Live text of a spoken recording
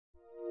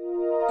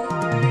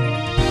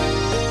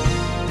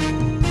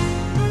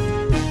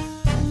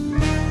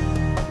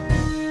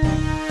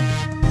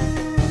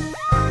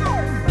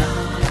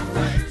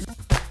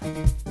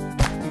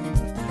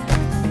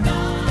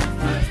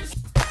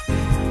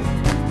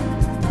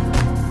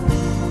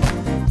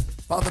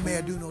Father, may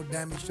I do no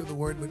damage to the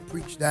word, but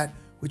preach that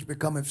which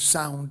becometh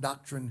sound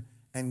doctrine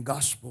and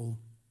gospel.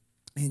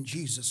 In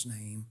Jesus'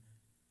 name,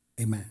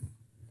 amen.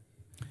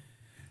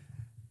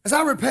 As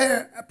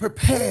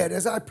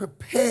I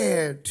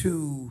prepared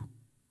to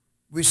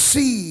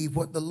receive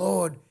what the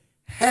Lord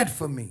had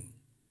for me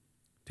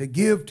to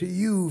give to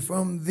you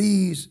from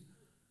these,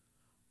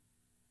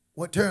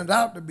 what turns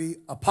out to be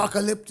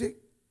apocalyptic,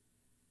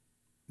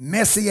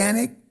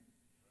 messianic,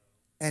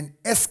 and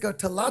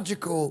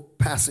eschatological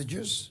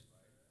passages,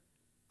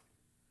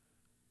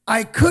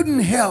 I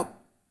couldn't help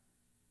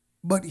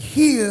but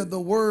hear the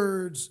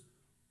words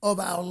of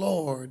our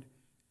Lord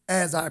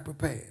as I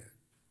prepared.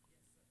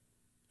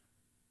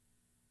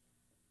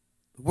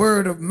 The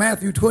word of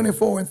Matthew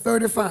 24 and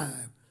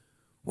 35,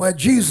 where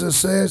Jesus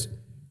says,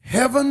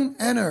 heaven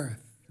and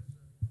earth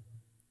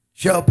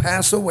shall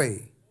pass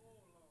away,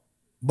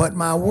 but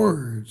my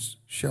words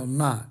shall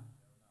not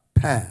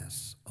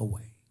pass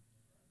away.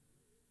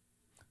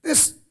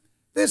 This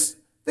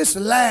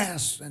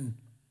last and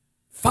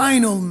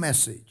final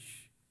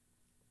message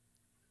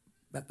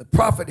that the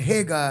prophet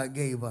Haggai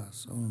gave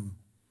us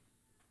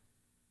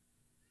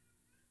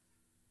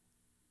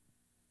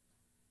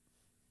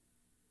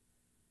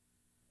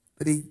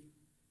that he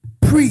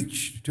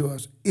preached to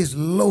us is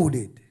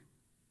loaded.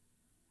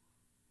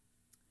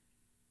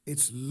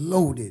 It's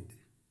loaded.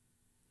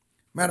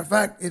 Matter of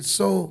fact, it's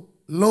so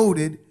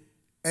loaded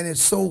and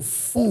it's so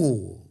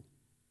full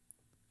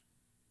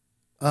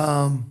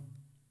that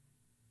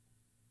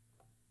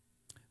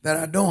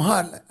I don't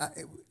hardly,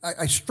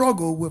 I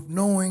struggle with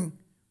knowing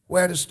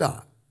where to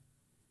start.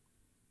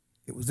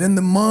 It was in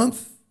the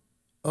month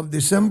of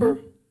December,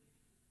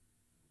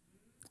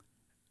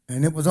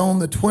 and it was on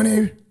the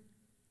 20th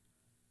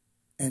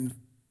and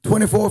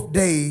 24th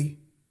day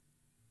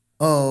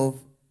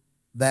of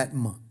that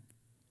month.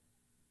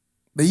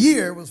 The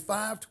year was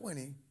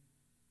 520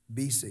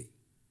 BC.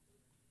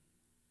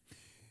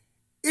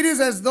 It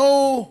is as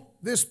though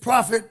this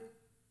prophet,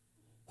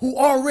 who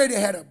already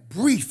had a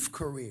brief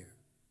career,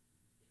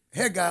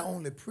 Haggai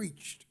only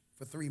preached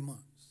for 3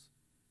 months.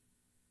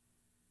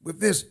 With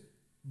this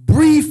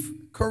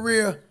brief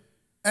career,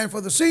 and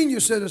for the senior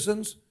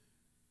citizens,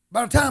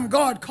 by the time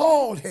God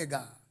called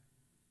Haggai,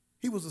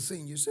 he was a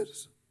senior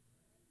citizen.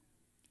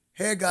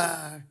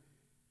 Haggai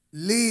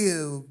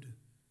lived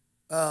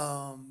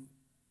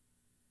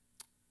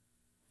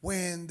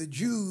when the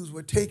Jews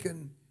were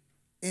taken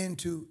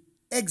into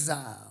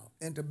exile,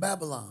 into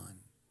Babylon.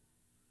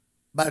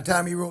 By the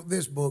time he wrote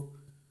this book,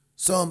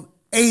 some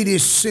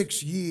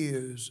 86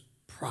 years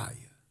prior.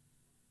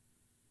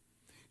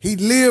 He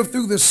lived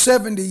through the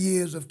 70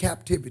 years of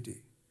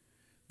captivity.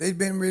 They'd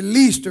been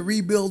released to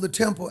rebuild the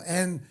temple,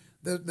 and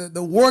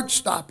the work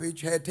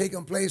stoppage had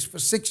taken place for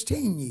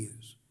 16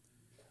 years.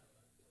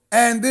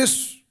 And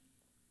this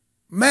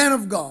man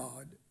of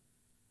God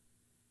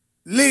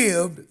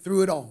lived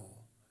through it all.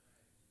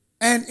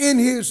 And in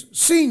his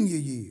senior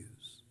years,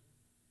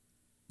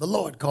 the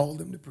Lord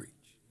called him to preach.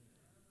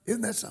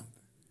 Isn't that something?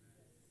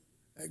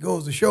 That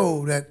goes to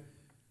show that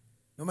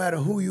no matter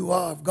who you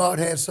are, if God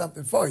has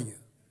something for you,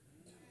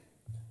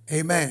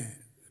 amen,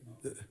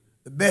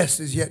 the best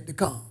is yet to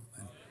come.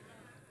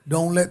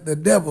 Don't let the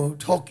devil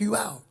talk you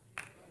out.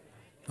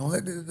 Don't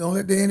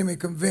let the enemy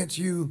convince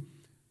you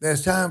that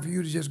it's time for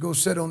you to just go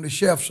sit on the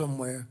shelf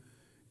somewhere.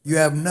 You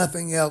have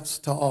nothing else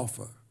to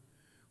offer.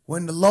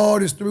 When the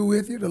Lord is through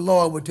with you, the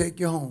Lord will take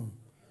you home.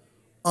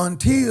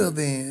 Until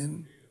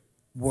then,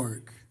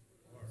 work.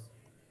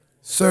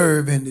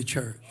 Serve in the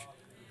church.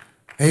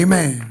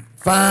 Amen.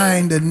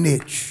 Find a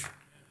niche.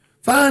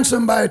 Find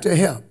somebody to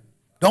help.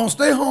 Don't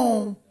stay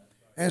home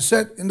and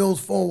sit in those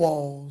four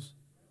walls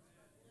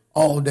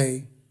all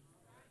day.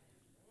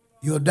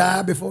 You'll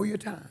die before your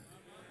time.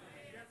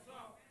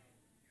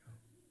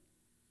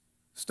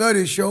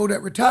 Studies show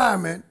that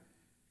retirement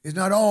is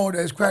not all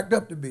that it's cracked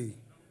up to be.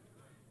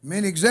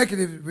 Many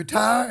executives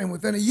retire, and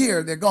within a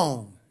year, they're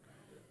gone.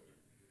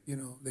 You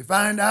know, they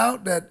find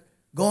out that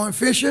going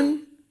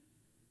fishing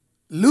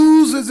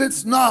loses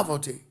its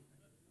novelty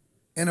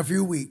in a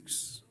few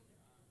weeks.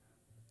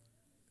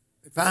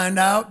 They find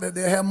out that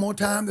they have more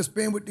time to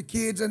spend with the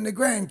kids and the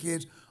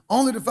grandkids,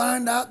 only to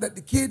find out that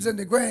the kids and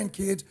the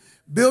grandkids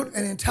built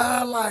an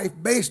entire life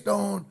based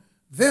on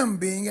them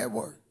being at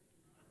work.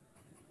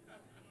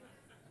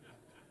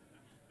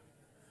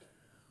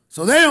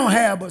 So they don't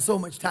have but so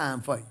much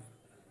time for you.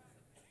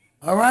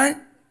 All right?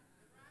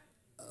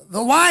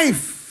 The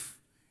wife,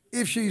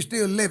 if she's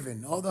still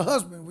living, or the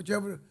husband,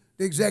 whichever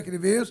the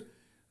executive is,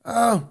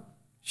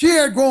 she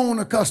had grown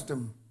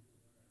accustomed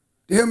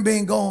to him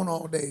being gone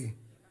all day.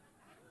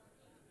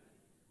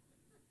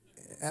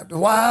 After a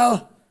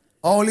while,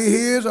 all he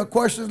hears are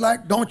questions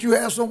like, don't you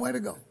have somewhere to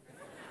go?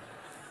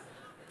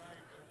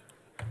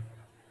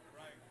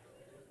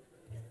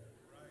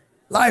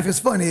 Life is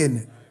funny, isn't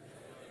it?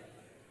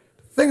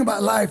 The thing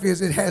about life is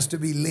it has to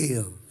be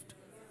lived.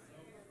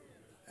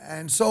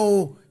 And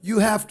so you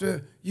have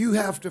to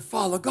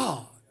follow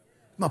God.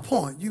 My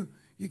point. You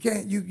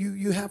can't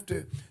you have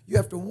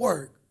to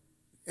work.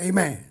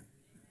 Amen.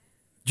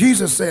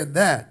 Jesus said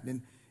that.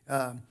 And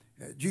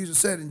Jesus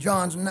said in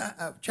John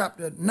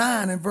chapter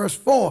 9 and verse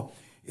 4,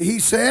 he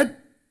said,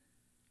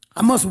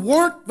 I must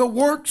work the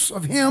works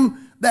of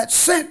him that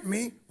sent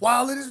me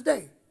while it is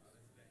day.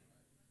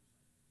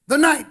 The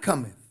night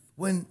cometh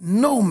when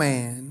no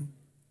man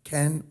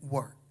can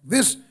work.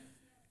 This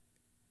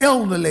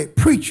elderly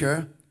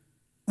preacher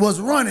was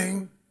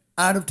running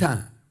out of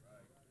time.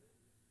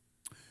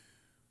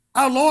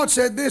 Our Lord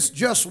said this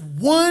just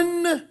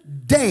one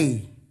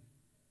day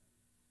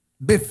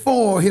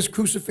before his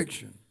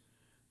crucifixion.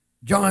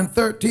 John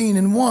 13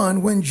 and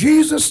 1, when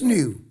Jesus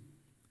knew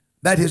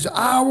that his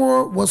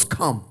hour was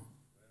come,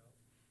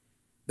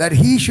 that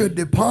he should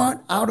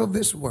depart out of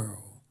this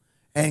world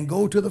and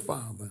go to the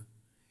Father,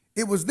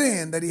 it was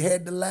then that he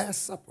had the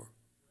Last Supper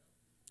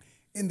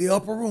in the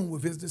upper room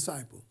with his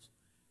disciples.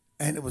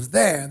 And it was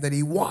there that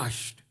he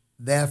washed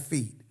their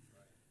feet,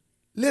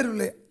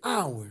 literally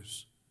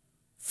hours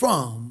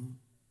from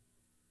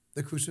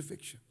the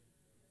crucifixion.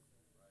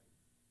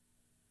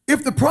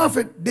 If the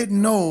prophet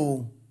didn't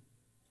know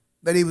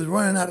that he was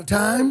running out of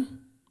time,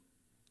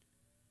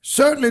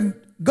 certainly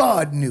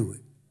God knew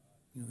it.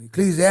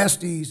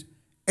 Ecclesiastes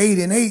 8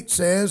 and 8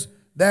 says,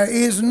 there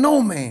is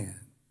no man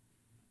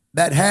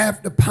that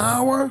hath the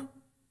power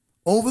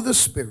over the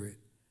Spirit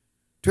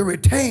to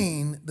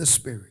retain the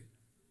Spirit,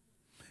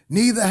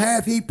 neither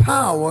hath he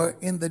power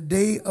in the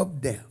day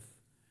of death,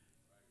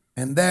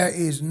 and there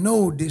is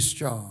no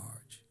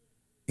discharge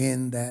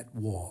in that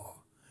war.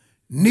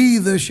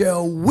 Neither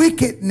shall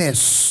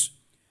wickedness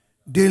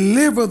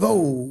deliver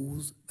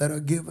those that are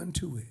given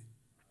to it.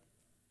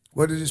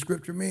 What does the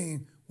scripture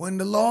mean? When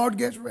the Lord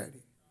gets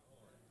ready,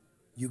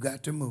 you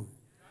got to move.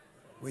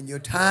 When your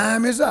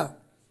time is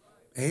up,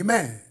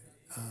 amen,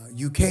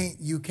 you can't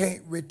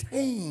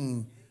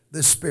retain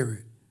the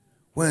Spirit,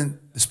 when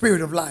the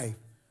Spirit of life,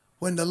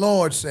 when the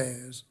Lord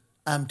says,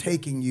 I'm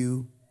taking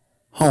you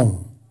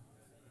home.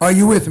 Are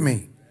you with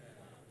me?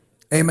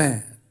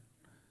 Amen.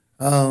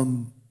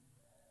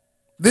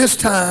 This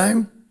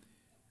time,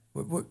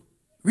 the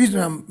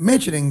reason I'm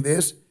mentioning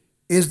this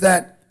is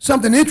that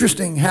something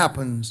interesting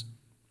happens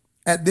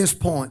at this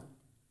point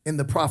in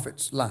the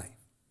prophet's life.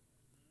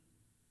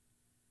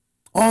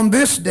 On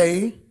this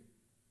day,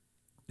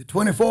 the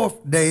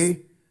 24th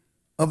day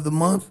of the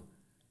month,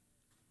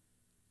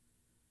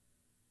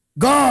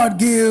 God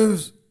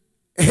gives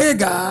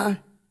Haggai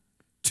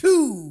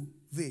 2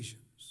 visions.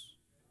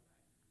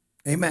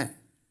 Amen.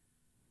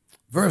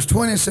 Verse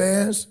 20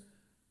 says,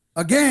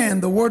 again,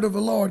 the word of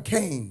the Lord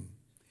came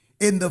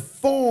in the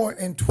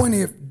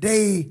 24th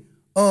day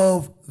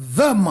of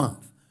the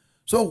month.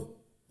 So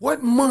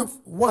what month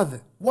was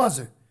it?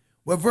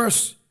 Well,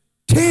 verse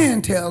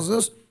 10 tells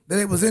us that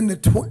it was in the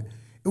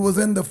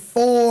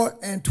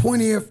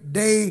 24th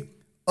day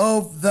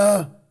of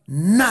the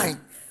 9th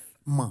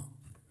month.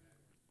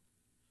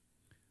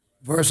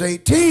 Verse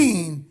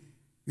 18,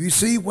 you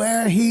see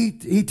where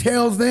he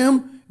tells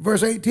them,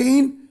 verse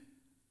 18,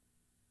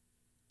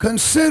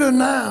 consider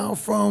now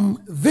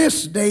from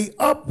this day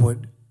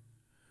upward,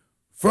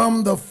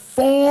 from the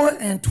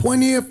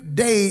 24th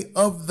day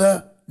of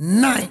the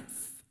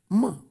 9th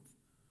month.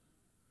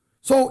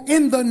 So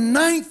in the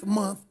 9th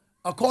month,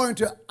 according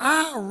to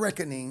our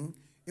reckoning,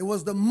 it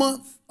was the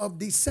month of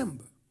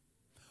December.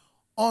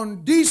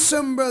 On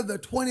December the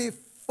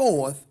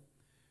 24th,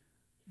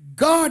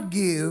 God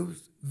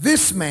gives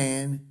this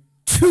man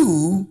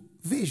 2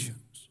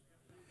 visions.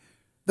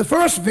 The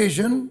first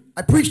vision,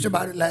 I preached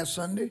about it last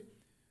Sunday.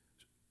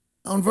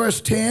 On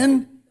verse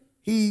 10,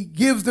 he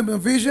gives them a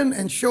vision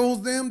and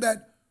shows them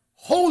that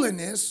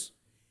holiness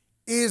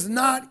is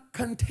not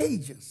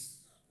contagious,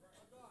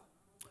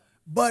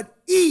 but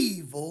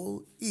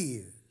evil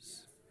is.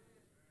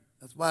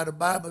 That's why the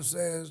Bible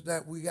says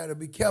that we got to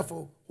be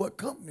careful what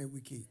company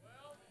we keep.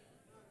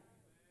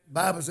 The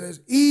Bible says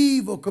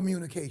evil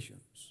communications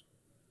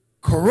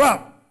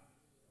corrupt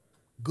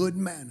good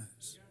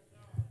manners.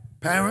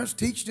 Parents,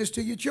 teach this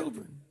to your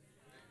children.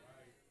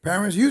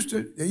 Parents used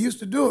to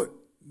do it.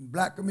 In the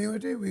black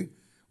community,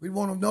 we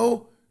want to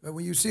know that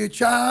when you see a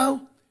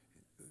child,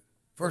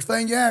 first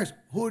thing you ask,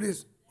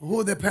 who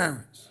are their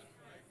parents?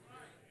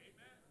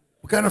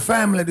 What kind of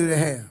family do they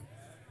have?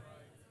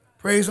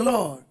 Praise the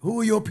Lord.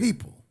 Who are your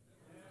people?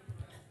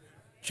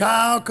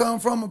 Child come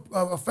from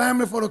a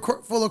family full of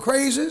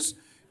crazies.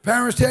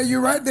 Parents tell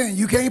you right then,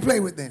 you can't play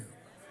with them.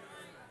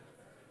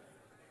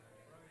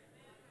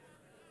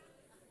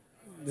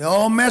 They're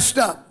all messed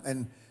up.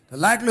 And the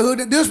likelihood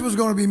that this was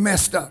going to be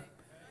messed up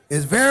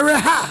is very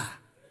high.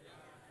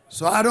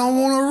 So I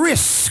don't want to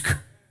risk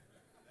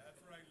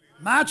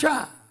my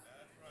child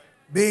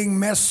being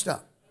messed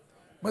up.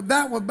 But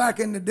that was back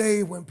in the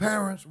day when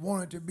parents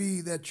wanted to be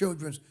their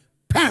children's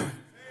parent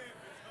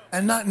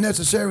and not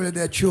necessarily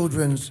their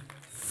children's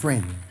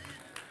friend.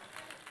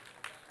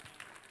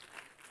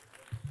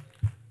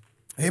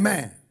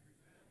 Amen.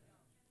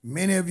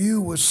 Many of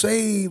you were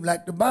saved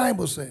like the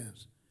Bible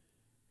says,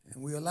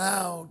 and we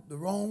allowed the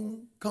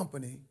wrong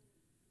company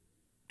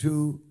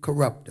to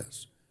corrupt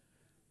us.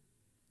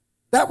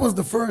 That was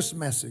the first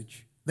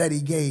message that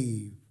he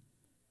gave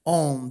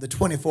on the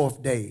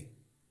 24th day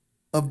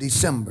of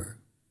December,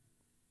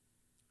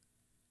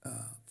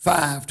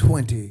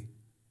 520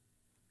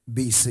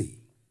 BC.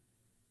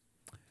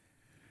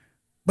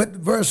 But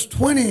verse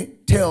 20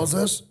 tells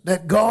us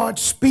that God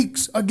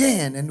speaks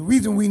again. And the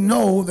reason we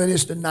know that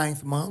it's the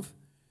 9th month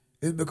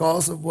is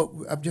because of what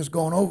I've just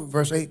gone over.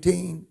 Verse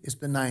 18 is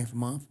the 9th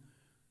month.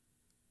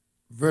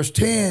 Verse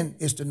 10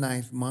 is the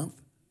 9th month.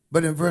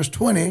 But in verse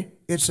 20,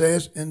 it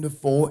says in the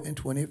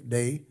 24th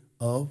day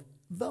of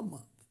the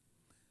month.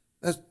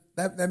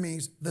 That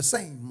means the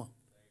same month.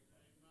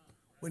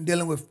 When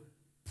dealing with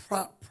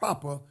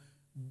proper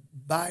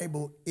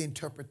Bible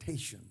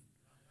interpretation.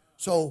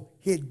 So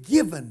he had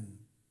given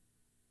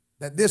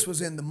that this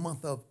was in the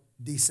month of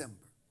December.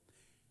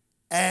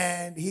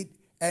 And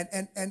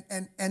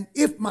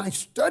if my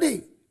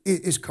study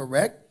is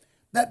correct,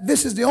 that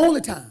this is the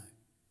only time.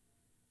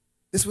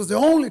 This was the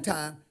only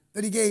time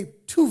that he gave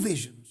two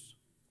visions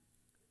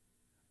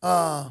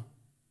on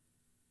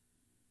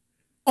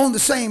the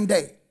same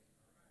day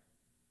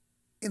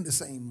in the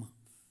same month.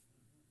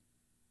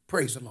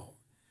 Praise the Lord.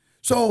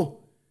 So,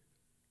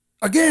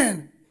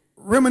 again,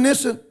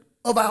 reminiscent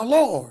of our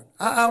Lord.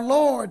 Our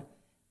Lord,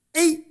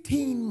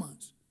 18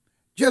 months.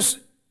 Just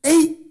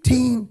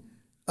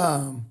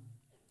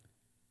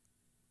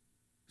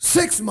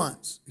 6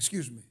 months,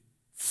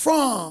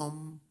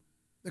 from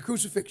the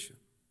crucifixion.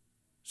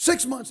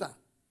 6 months out.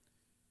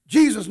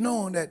 Jesus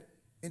knowing that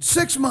in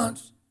 6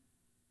 months,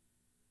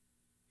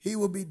 he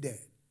will be dead.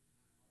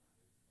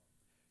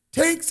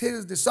 Takes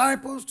his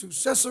disciples to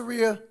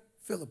Caesarea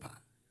Philippi.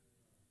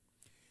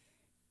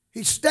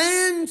 He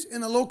stands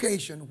in a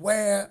location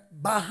where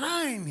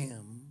behind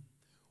him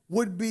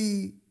would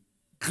be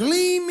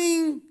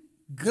gleaming,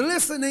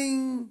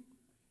 glistening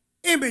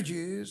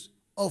images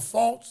of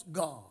false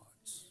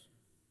gods.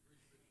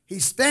 He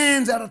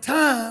stands at a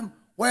time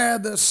where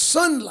the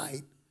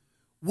sunlight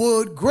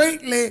would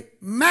greatly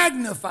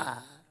magnify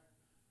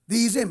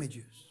these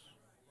images.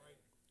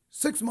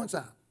 6 months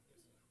out.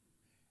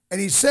 And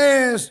he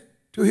says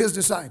to his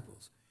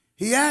disciples,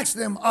 he asked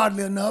them,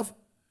 oddly enough,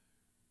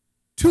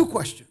 2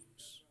 questions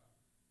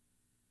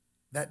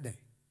that day.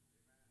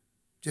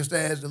 Just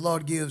as the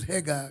Lord gives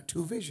Hagar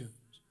 2 visions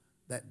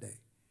that day.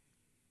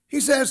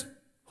 He says,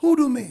 who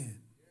do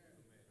men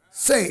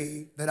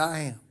say that I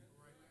am?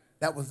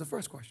 That was the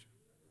first question.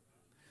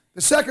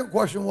 The second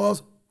question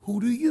was,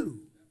 who do you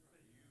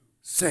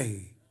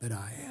say that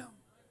I am?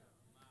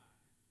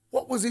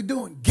 What was he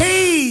doing?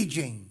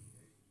 Gauging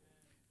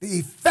the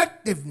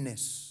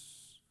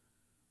effectiveness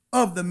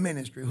of the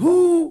ministry.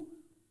 Who's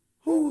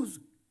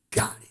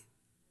got it?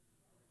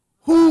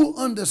 Who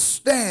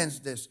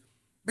understands this?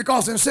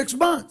 Because in 6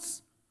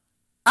 months,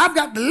 I've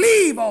got to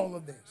leave all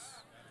of this.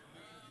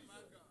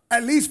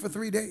 At least for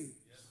 3 days.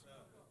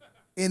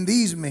 In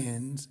these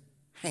men's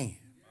hands.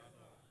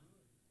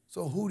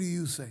 So who do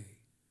you say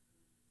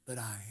that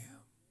I am?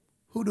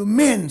 Who do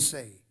men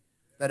say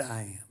that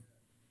I am?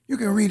 You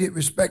can read it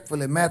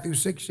respectfully. Matthew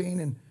 16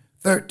 and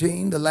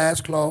 13, the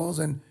last clause,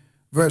 and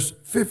verse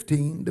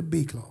 15, the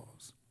B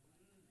clause.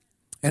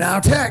 In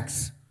our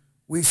text,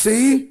 we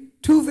see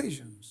 2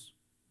 visions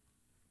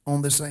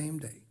on the same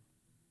day.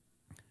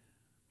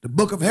 The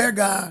book of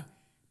Haggai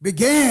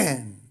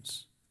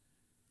begins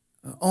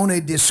on a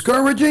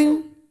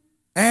discouraging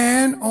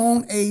and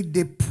on a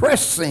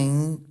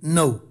depressing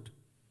note.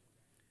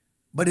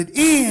 But it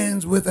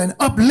ends with an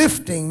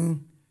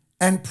uplifting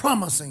and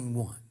promising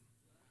one.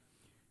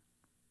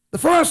 The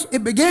first,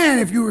 it began,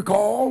 if you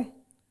recall,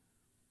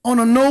 on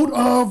a note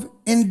of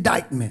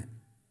indictment.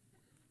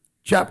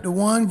 Chapter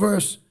 1,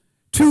 verse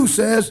 2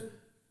 says,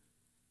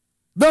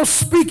 thus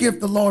speaketh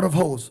the Lord of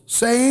hosts,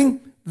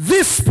 saying,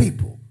 this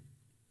people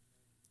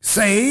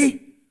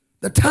say,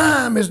 the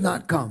time is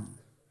not come,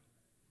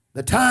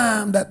 the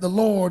time that the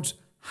Lord's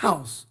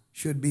house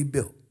should be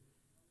built.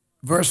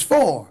 Verse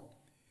 4,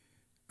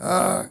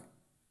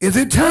 is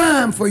it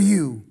time for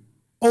you,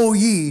 O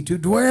ye, to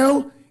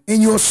dwell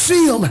in your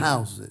sealed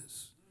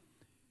houses,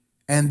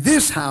 and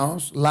this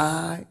house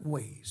lie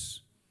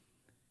waste?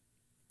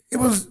 It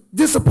was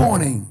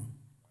disappointing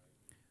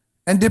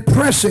and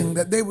depressing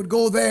that they would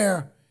go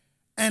there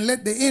and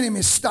let the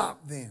enemy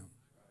stop them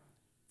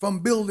from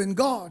building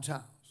God's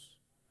house.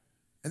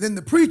 And then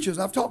the preachers,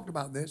 I've talked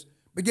about this,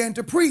 began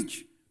to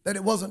preach that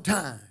it wasn't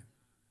time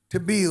to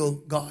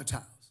build God's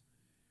house.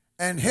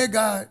 And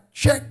Haggai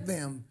checked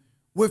them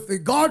with the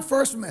God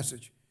first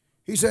message.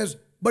 He says,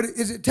 but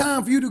is it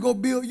time for you to go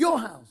build your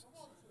house?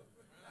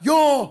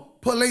 Your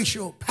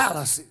palatial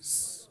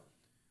palaces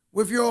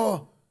with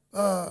your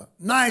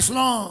nice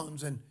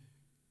lawns, and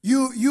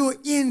you're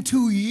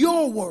into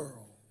your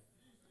world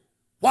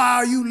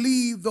while you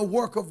leave the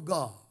work of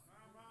God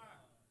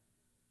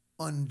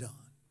undone.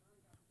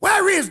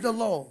 Where is the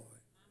Lord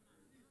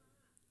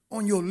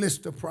on your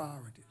list of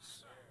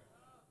priorities?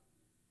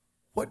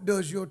 What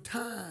does your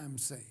time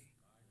say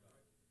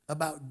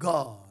about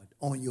God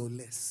on your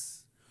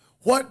list?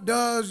 What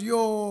does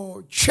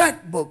your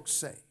checkbook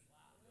say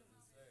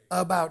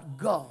about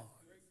God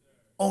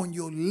on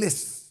your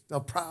list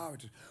of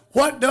priorities?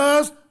 What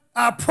does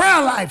our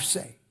prayer life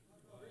say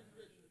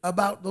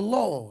about the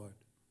Lord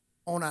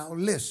on our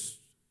list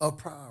of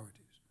priorities?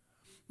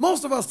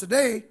 Most of us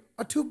today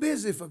are too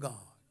busy for God.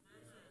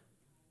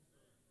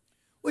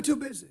 We're too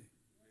busy.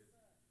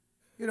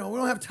 You know, we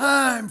don't have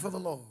time for the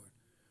Lord.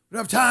 We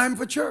don't have time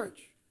for church.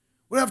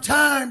 We don't have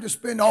time to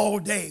spend all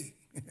day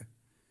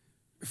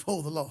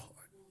before the Lord.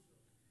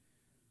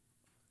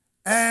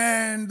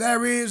 And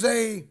there is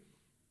a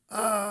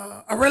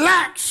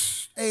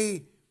relaxed,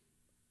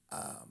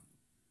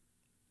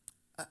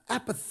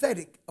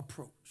 apathetic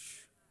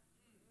approach.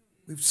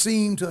 We've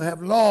seemed to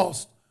have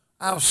lost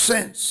our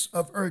sense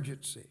of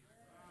urgency.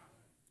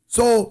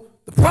 So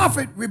the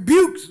prophet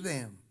rebukes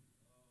them,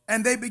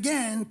 and they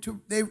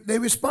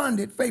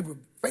responded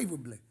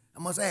favorably. I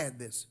must add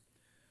this.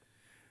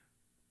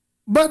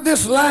 But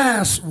this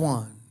last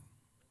one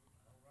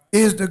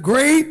is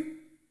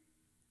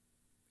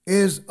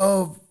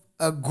of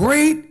a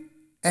great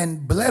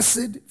and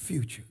blessed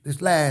future.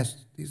 This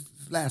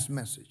last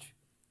message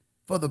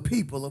for the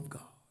people of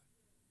God.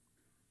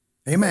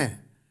 Amen.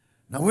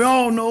 Now we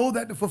all know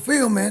that the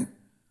fulfillment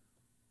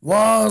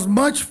was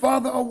much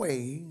farther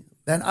away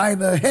than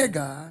either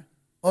Haggai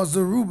or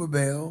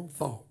Zerubbabel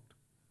thought.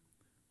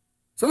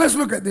 So let's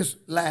look at this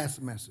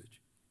last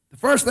message. The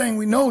first thing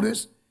we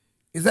notice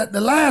is that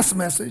the last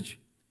message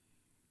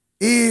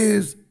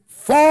is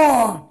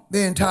for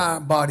the entire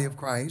body of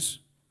Christ.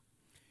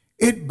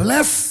 It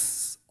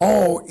blesses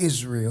all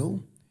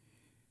Israel.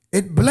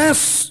 It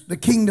blesses the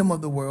kingdom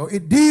of the world.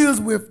 It deals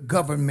with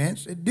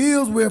governments. It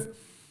deals with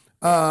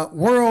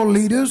world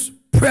leaders,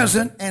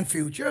 present and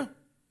future.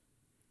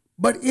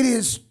 But it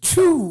is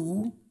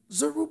to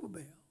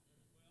Zerubbabel.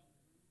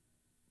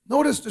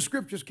 Notice the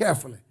scriptures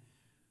carefully.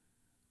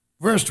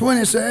 Verse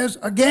 20 says,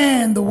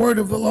 again the word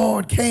of the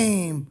Lord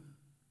came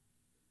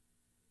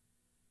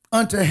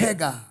unto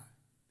Haggai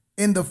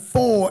in the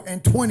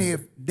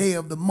 24th day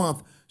of the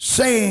month,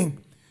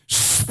 saying,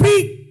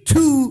 speak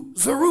to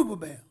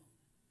Zerubbabel,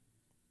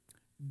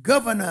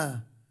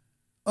 governor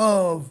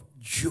of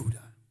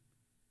Judah.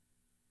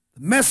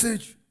 The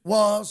message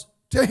was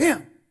to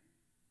him.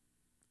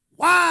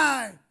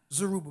 Why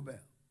Zerubbabel?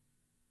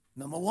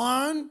 Number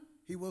one,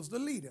 he was the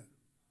leader.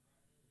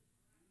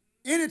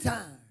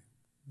 Anytime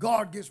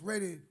God gets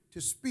ready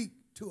to speak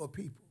to a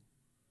people,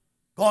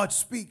 God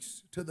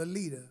speaks to the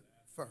leader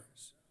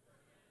first.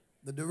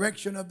 The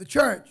direction of the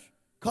church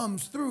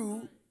comes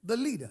through the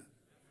leader.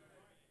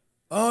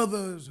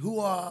 Others who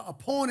are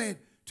appointed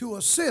to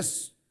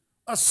assist,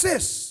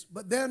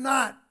 but they're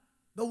not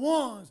the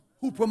ones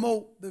who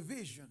promote the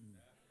vision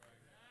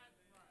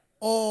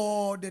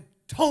or the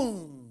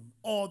tone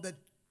or the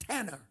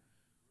tenor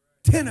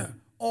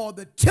or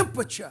the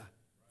temperature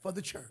for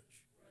the church.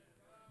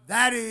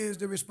 That is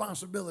the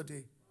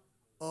responsibility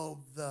of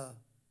the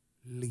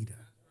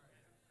leader.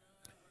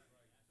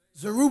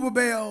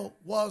 Zerubbabel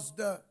was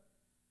the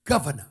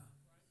governor.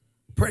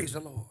 Praise the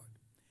Lord.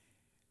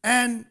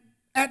 And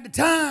at the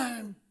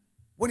time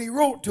when he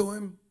wrote to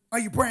him, are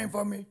you praying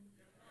for me?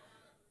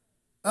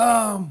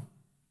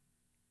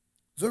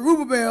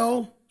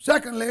 Zerubbabel,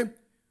 secondly,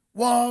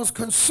 was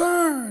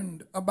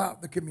concerned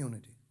about the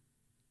community,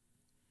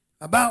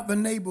 about the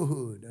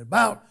neighborhood,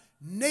 about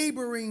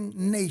neighboring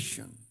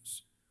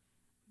nations,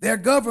 their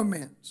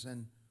governments,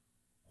 and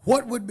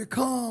what would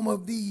become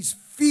of these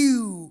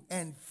few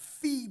and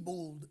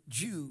feebled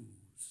Jews,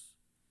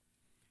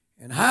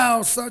 and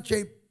how such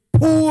a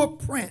poor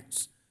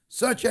prince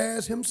such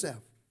as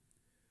himself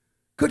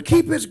could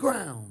keep his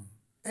ground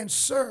and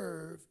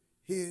serve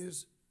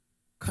his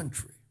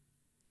country.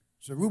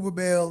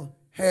 Zerubbabel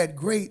had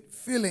great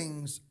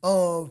feelings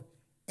of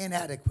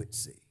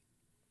inadequacy.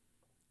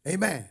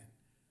 Amen.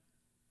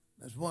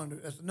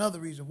 That's another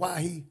reason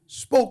why he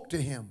spoke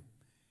to him.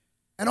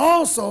 And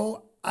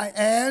also, I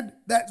add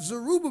that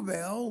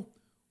Zerubbabel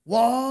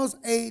was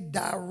a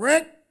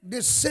direct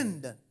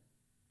descendant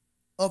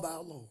of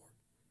our Lord.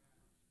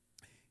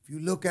 If you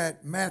look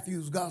at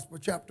Matthew's Gospel,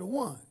 chapter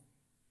 1,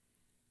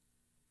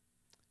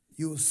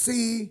 you will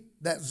see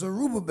that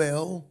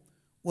Zerubbabel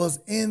was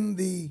in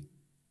the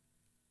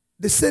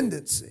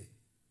descendancy,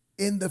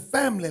 in the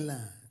family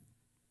line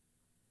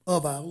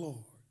of our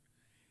Lord.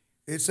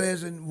 It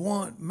says in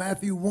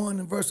Matthew 1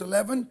 and verse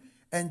 11,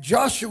 and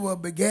Joshua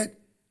begat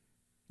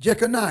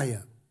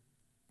Jeconiah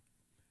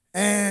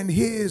and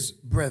his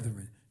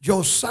brethren.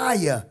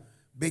 Josiah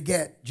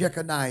begat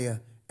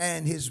Jeconiah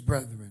and his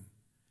brethren.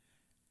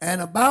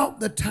 And about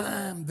the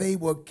time they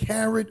were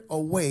carried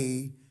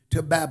away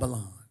to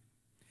Babylon,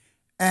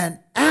 and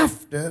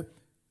after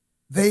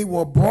they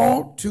were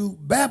brought to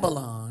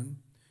Babylon,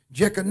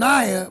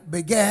 Jeconiah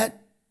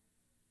begat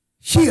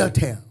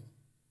Shealtiel,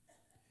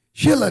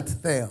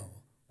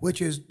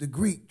 which is the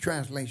Greek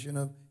translation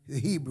of the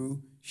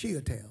Hebrew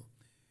Shealtiel,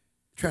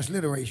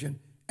 transliteration,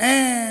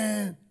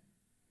 and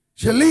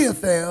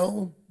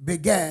Shealtiel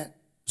begat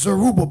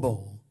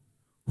Zerubbabel,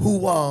 who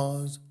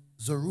was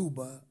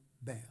Zerubbabel.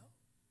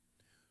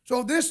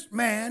 So this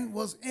man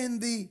was in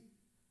the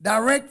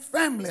direct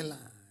family line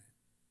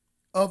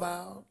of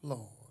our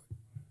Lord.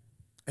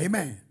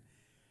 Amen.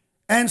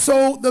 And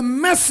so the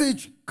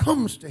message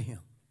comes to him.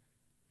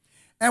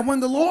 And when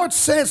the Lord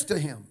says to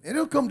him,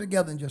 it'll come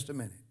together in just a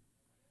minute,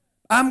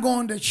 I'm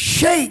going to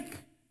shake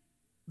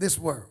this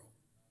world.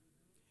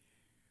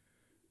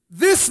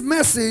 This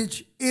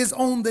message is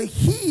on the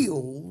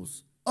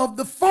heels of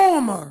the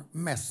former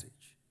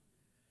message.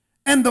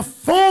 And the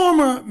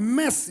former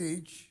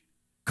message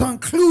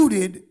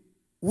concluded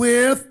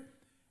with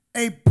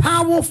a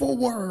powerful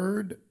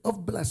word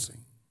of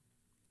blessing.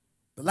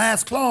 The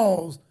last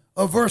clause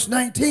of verse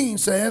 19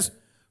 says,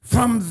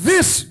 from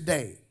this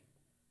day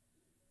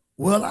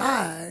will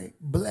I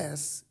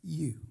bless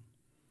you.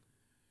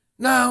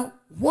 Now,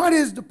 what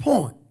is the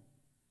point?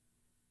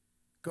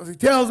 Because he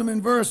tells them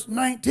in verse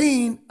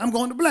 19, I'm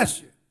going to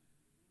bless you.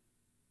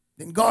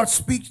 Then God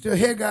speaks to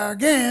Hagar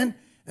again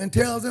and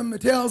tells him to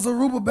tell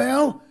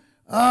Zerubbabel,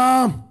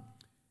 I'm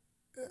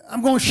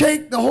going to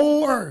shake the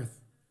whole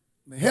earth,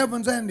 the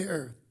heavens and the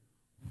earth.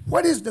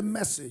 What is the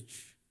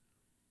message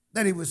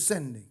that he was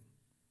sending?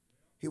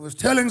 He was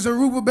telling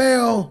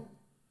Zerubbabel,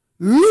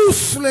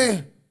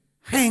 loosely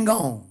hang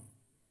on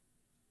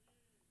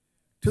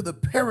to the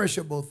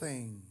perishable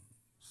things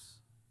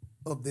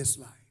of this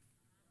life.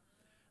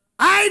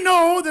 I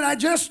know that I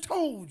just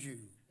told you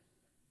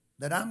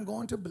that I'm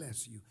going to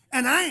bless you,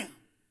 and I am.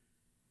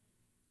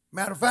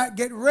 Matter of fact,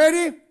 get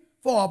ready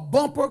for a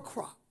bumper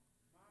crop.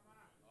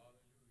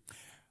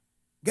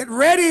 Get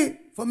ready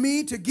for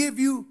me to give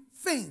you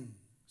things.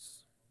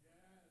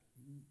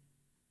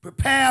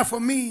 Prepare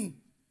for me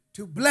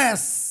to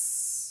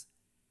bless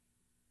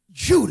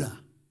Judah.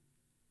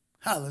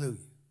 Hallelujah.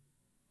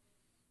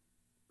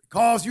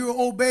 Because you're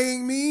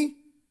obeying me,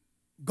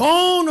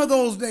 gone are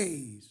those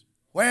days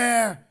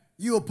where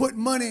you'll put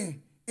money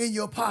in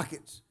your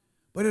pockets,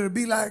 but it'll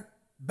be like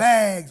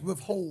bags with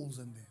holes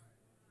in them.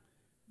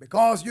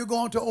 Because you're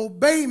going to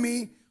obey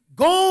me,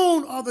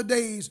 gone are the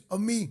days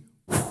of me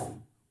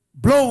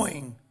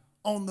blowing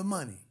on the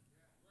money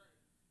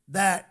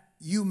that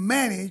you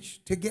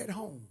managed to get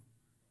home.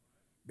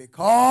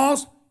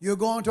 Because you're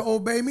going to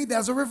obey me,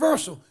 there's a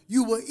reversal.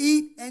 You will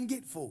eat and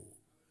get full,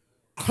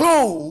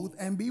 clothe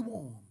and be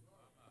warm.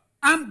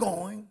 I'm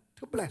going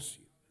to bless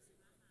you.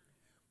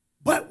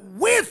 But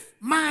with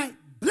my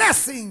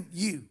blessing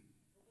you,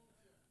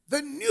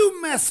 the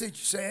new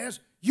message says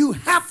you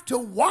have to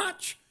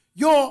watch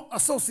your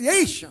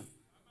association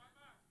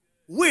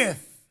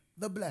with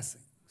the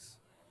blessings.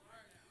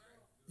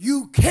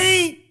 You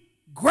can't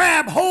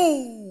grab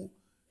hold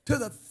to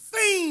the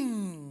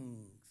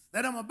things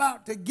that I'm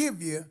about to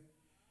give you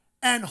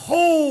and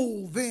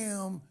hold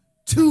them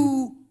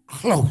too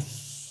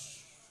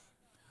close.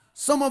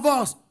 Some of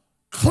us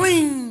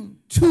cling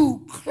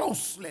too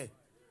closely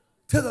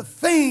to the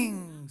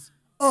things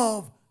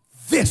of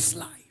this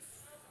life.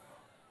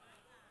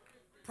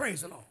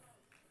 Praise the Lord.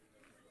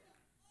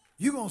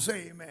 You're going to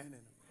say amen in a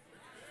minute.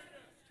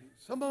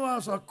 Some of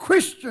us are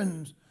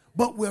Christians,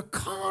 but we're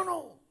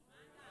carnal.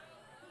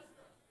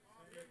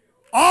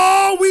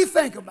 All we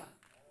think about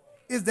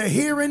is the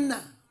here and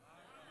now.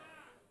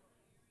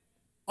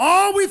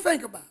 All we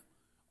think about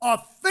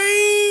are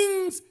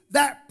things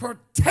that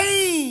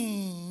pertain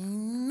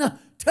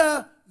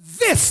to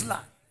this life.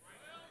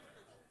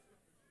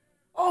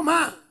 Oh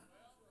my.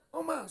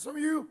 Oh my. Some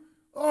of you,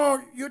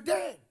 oh, you're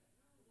dead.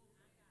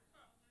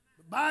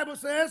 The Bible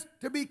says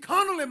to be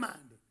carnally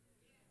minded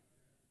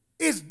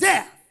is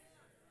death.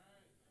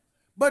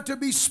 But to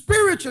be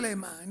spiritually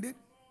minded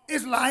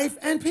is life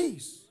and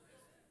peace.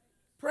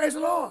 Praise the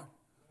Lord.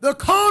 The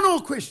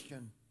carnal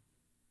Christian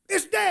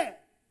is dead.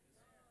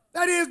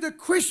 That is the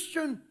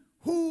Christian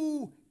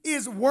who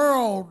is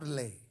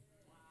worldly.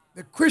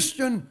 The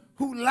Christian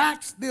who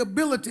lacks the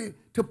ability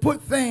to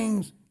put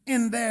things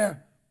in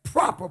their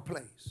proper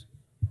place.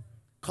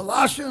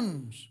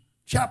 Colossians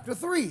chapter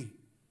 3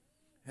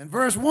 and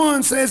verse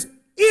 1 says,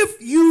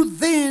 if you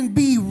then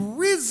be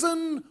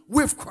risen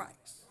with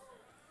Christ,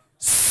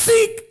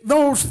 seek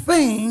those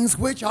things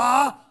which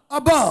are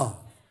above,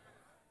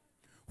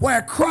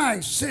 where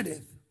Christ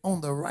sitteth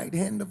on the right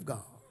hand of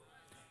God.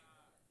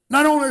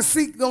 Not only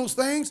seek those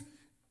things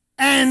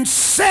and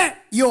set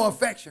your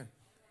affection.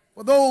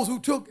 For those who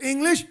took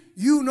English,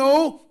 you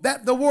know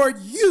that the word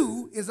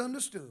you is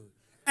understood.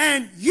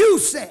 And you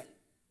set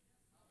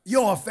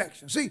your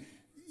affection. See,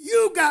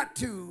 you got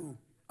to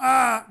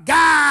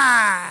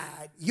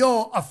guide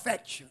your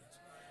affections.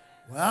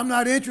 Well, I'm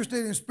not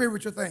interested in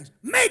spiritual things.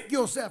 Make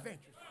yourself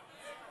interested.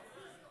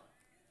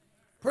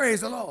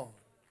 Praise the Lord.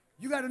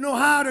 You got to know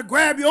how to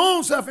grab your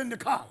own self in the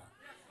collar.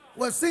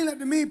 Well, it seems like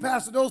to me,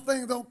 Pastor, those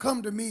things don't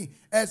come to me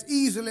as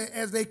easily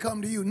as they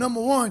come to you. Number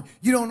one,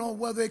 you don't know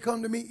whether they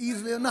come to me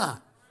easily or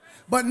not.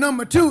 But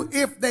number two,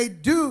 if they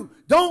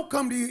don't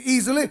come to you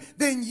easily,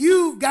 then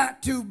you've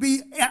got to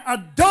be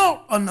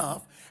adult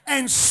enough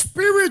and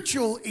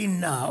spiritual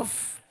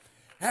enough,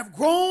 have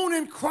grown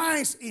in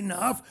Christ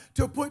enough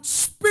to put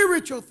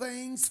spiritual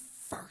things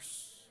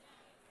first.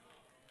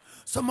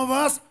 Some of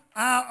us,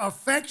 our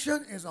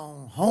affection is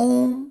on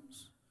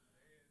homes,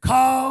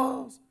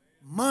 cars,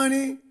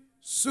 money,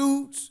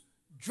 suits,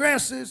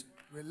 dresses,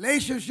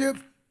 relationships,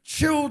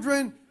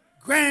 children,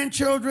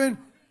 grandchildren,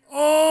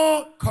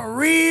 all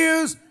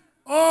careers,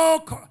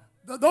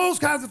 those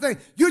kinds of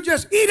things. You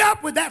just eat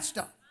up with that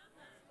stuff.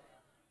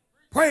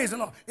 Praise the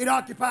Lord. It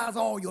occupies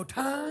all your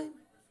time.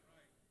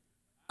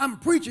 I'm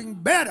preaching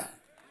better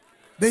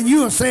than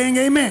you are saying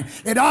amen.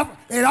 It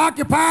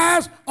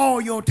occupies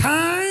all your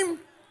time.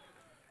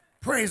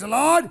 Praise the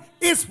Lord.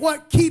 It's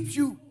what keeps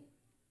you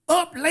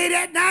up late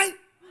at night.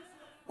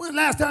 When's the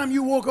last time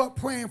you woke up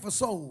praying for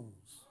souls?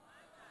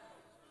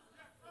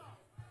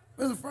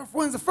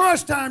 When's the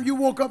first time you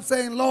woke up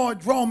saying, Lord,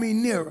 draw me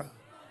nearer?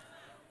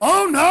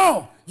 Oh,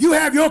 no. You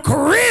have your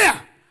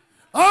career.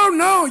 Oh,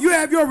 no. You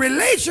have your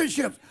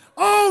relationships.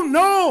 Oh,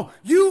 no.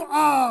 You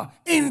are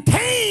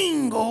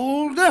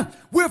entangled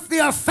with the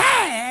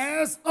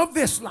affairs of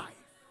this life.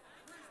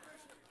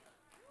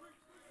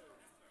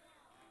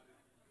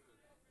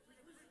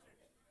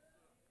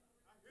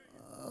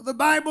 The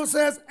Bible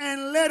says,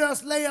 and let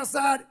us lay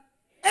aside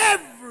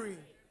every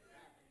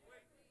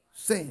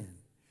sin.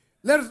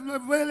 Let us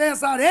lay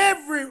aside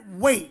every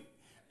weight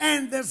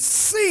and the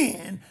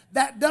sin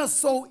that does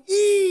so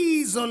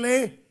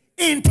easily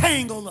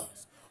entangle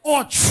us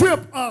or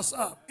trip us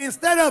up.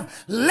 Instead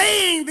of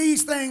laying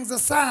these things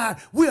aside,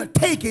 we are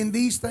taking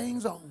these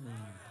things on.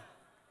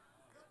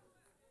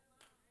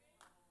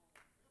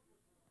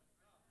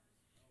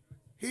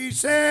 He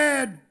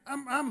said,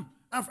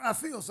 I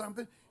feel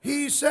something.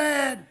 He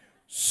said,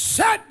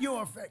 set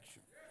your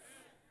affection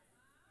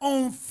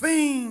on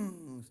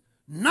things,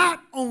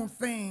 not on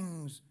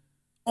things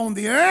on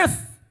the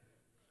earth,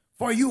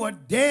 for you are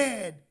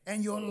dead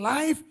and your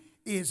life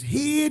is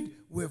hid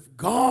with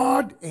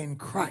God in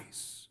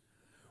Christ.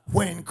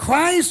 When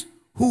Christ,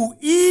 who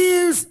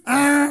is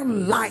our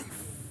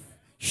life,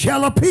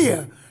 shall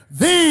appear,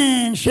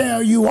 then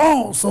shall you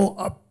also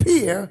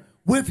appear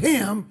with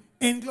him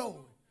in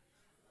glory.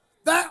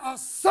 There are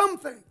some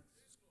things,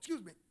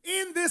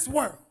 in this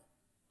world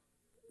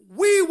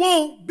we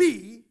won't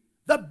be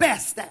the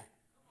best at.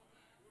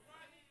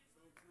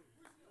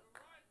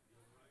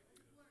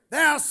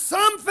 There are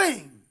some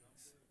things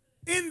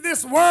in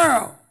this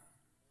world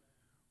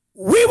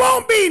we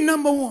won't be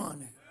number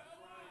one at.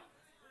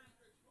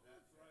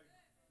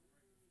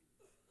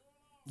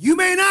 You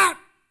may not,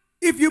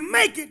 if you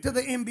make it to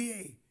the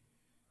NBA,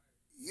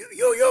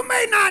 you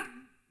may not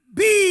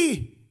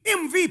be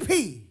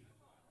MVP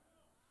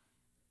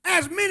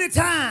as many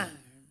times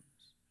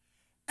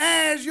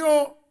as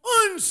your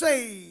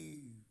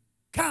unsaved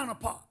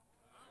counterpart,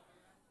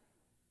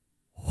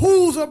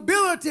 whose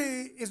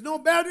ability is no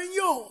better than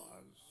yours,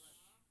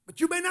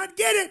 but you may not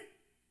get it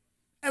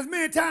as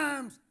many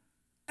times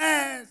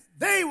as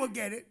they will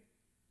get it,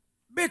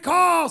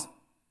 because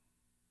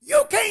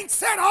you can't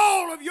set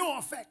all of your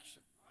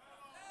affection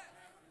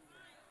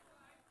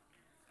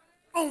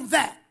on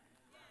that,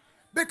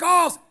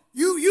 because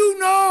you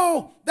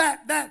know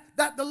that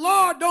the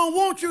Lord don't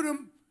want you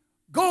to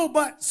go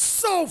but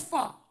so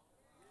far.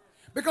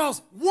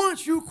 Because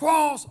once you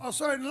cross a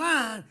certain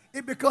line,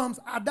 it becomes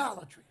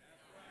idolatry.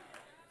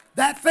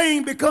 That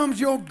thing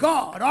becomes your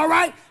God, all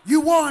right?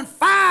 You won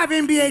 5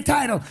 NBA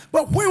titles,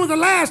 but when was the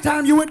last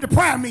time you went to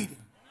prayer meeting?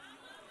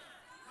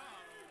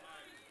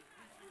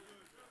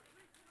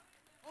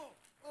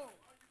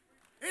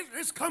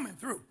 It's coming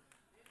through.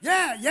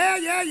 Yeah.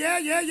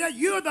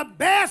 You're the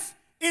best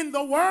in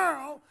the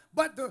world,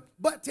 but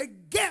to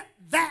get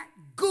that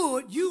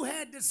good, you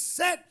had to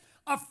set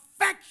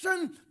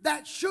affection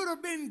that should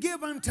have been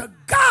given to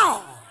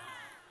God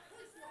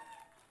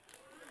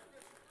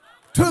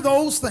to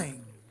those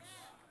things.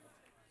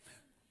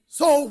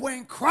 So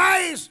when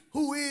Christ,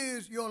 who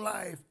is your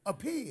life,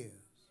 appears,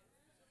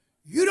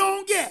 you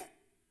won't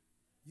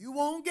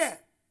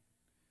get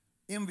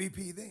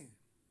MVP then.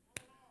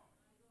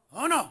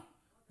 Oh no,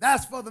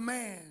 that's for the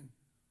man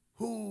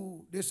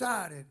who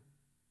decided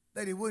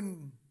that he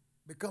wouldn't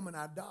become an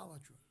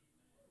idolater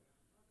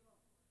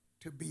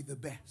to be the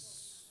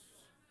best.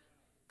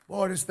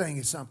 Boy, this thing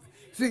is something.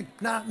 See,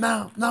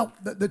 now,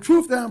 the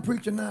truth that I'm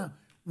preaching now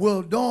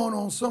will dawn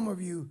on some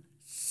of you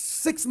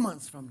 6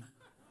 months from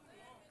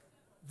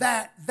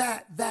now.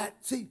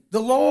 See, the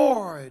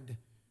Lord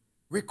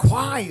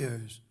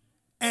requires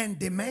and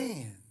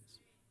demands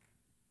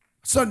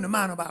a certain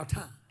amount of our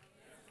time.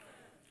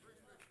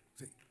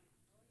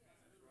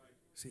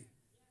 See,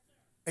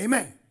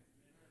 amen.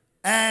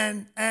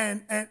 And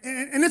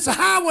it's a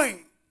highway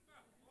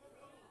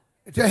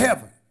to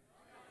heaven.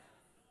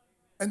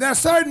 And there are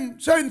certain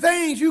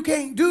things you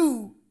can't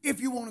do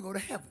if you want to go to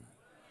heaven.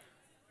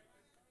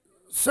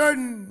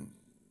 Certain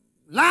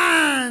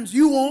lines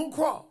you won't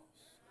cross.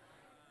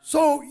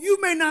 So you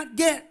may not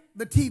get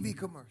the TV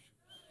commercials.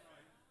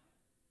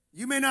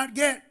 You may not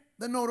get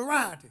the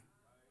notoriety.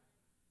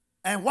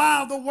 And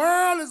while the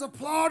world is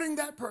applauding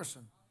that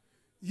person,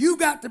 you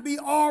got to be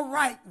all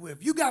right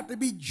with. You got to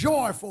be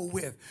joyful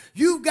with.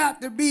 You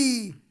got to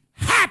be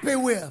happy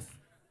with.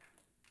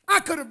 I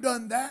could have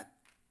done that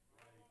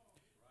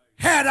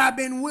had I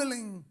been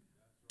willing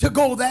to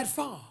go that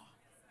far.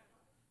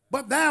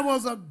 But there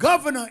was a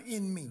governor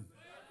in me.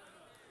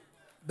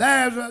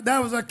 There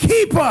was a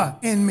keeper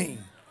in me.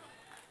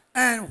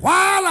 And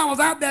while I was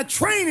out there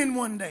training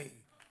one day,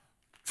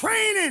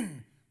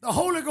 the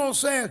Holy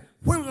Ghost said,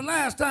 when was the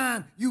last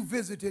time you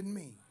visited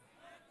me?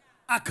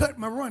 I cut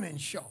my running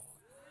short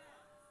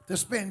to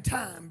spend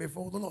time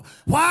before the Lord.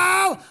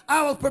 While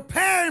I was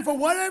preparing for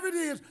whatever it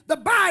is, the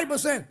Bible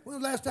said, when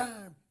was the last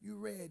time you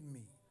read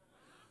me?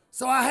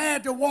 So I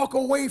had to walk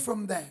away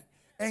from that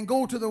and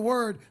go to the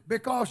Word,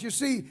 because you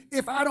see,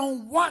 if I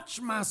don't watch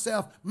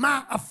myself,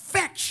 my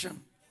affections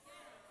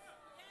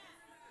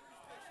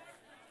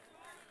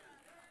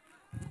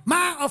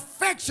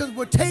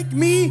will take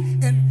me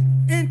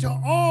into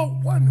all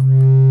wonder.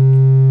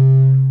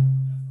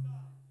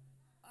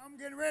 I'm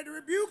getting ready to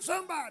rebuke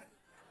somebody,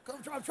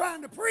 because I'm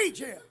trying to preach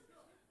here.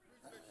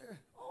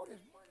 All this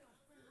money.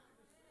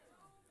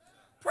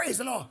 Praise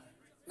the Lord.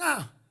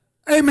 Now,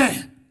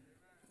 amen.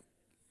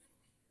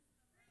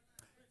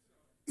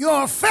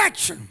 Your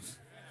affections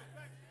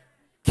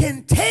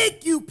can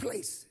take you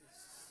places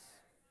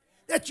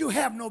that you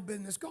have no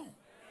business going.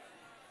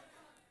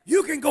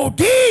 You can go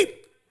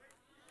deep.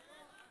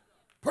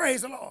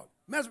 Praise the Lord.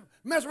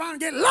 Mess around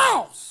and get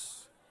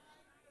lost.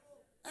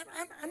 And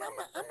I'm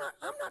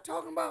not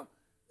talking about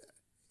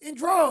in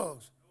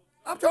drugs.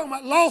 I'm talking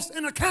about lost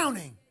in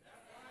accounting,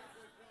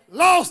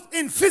 lost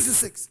in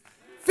physicisms,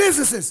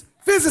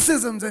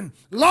 and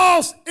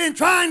lost in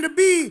trying to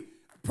be,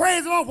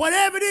 praise the Lord,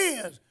 whatever it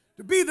is,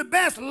 to be the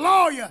best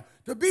lawyer,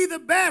 to be the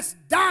best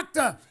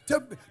doctor,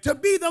 to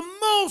be the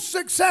most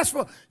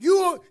successful.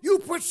 You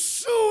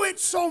pursue it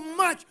so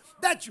much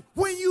that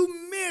when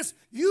you miss,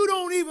 you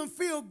don't even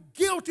feel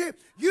guilty.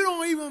 You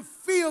don't even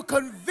feel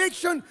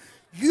conviction.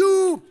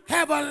 You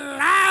have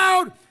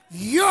allowed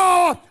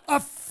your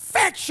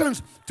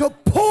affections to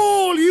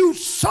pull you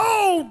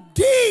so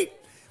deep.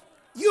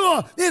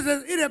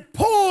 It has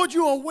pulled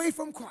you away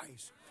from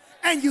Christ,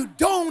 and you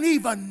don't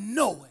even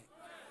know it.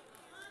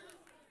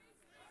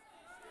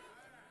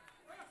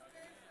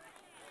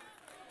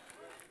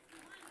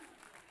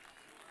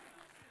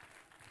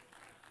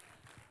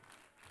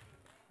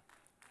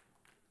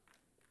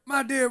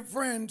 My dear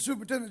friend,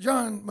 Superintendent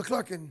John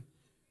McClurkin,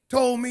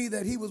 told me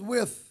that he was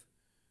with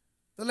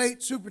the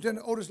late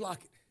Superintendent Otis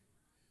Lockett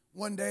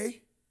one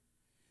day.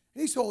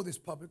 And he told this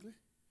publicly.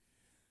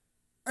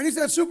 And he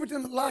said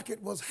Superintendent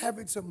Lockett was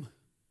having some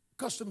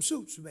custom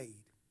suits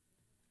made.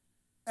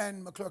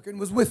 And McClurkin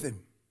was with him.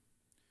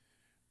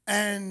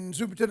 And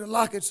Superintendent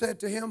Lockett said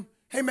to him,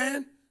 hey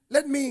man,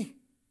 let me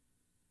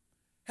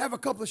have a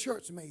couple of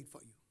shirts made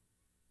for you.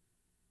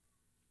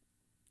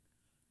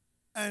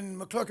 And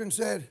McClurkin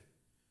said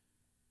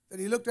that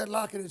he looked at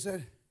Lockett and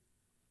said,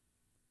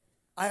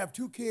 I have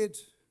 2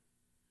 kids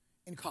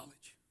in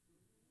college.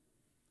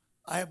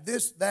 I have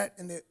this, that,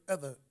 and the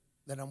other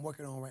that I'm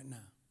working on right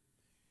now.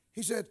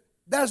 He said,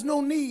 there's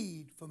no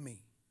need for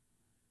me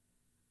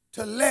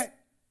to let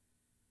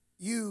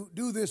you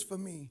do this for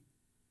me,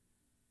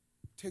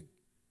 to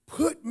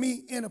put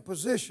me in a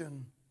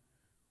position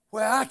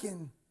where I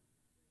can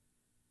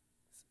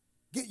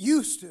get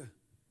used to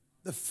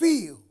the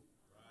feel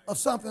of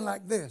something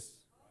like this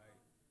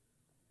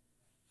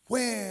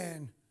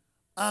when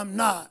I'm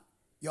not.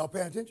 Y'all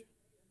paying attention?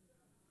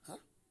 Huh?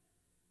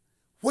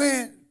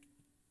 When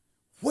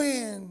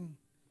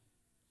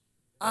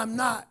I'm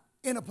not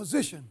in a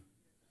position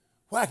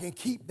where I can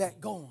keep that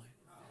going.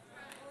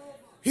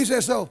 He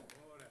said, so,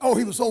 oh,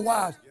 he was so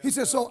wise. He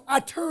said, so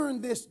I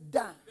turned this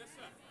down.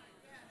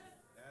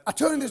 I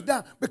turned this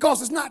down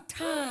because it's not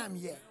time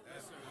yet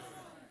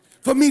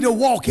for me to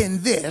walk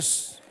in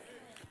this,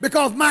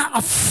 because my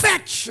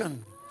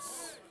affections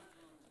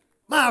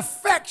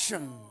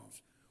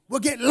will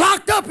get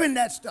locked up in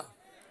that stuff.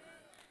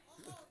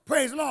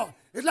 Praise the Lord.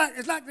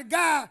 It's like the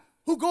guy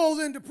who goes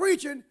into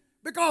preaching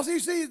because he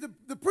sees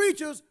the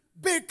preacher's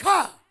big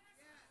car.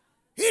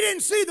 He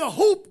didn't see the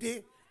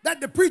hoopty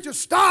that the preacher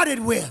started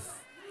with.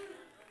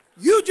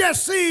 You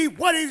just see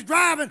what he's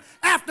driving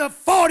after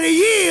 40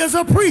 years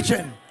of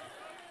preaching.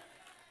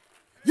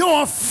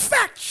 Your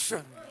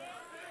affections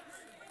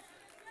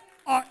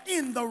are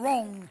in the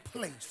wrong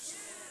place.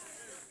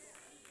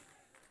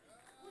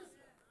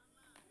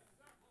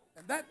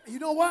 And that, you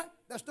know what?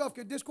 That stuff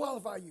can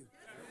disqualify you.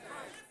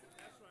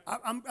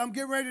 I'm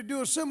getting ready to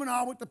do a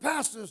seminar with the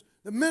pastors,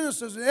 the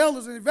ministers, the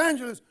elders, and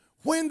evangelists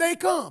when they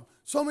come.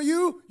 Some of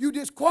you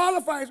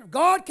disqualify.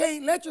 God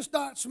can't let you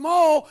start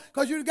small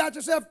because you got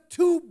yourself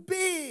too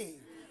big.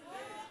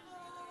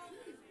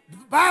 The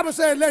Bible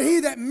says, let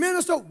he that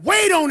minister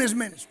wait on his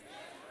ministry.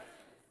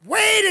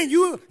 Wait, and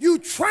you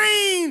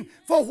train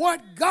for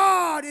what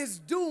God is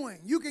doing.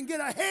 You can get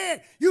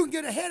ahead. You can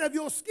get ahead of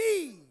your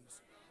skis.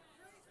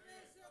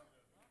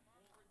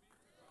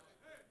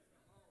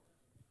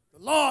 The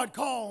Lord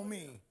called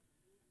me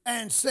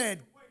and said,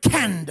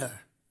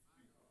 candor.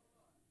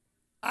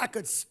 I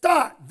could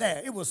start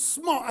there. It was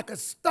small. I could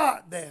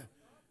start there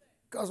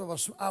because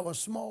I was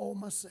small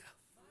myself.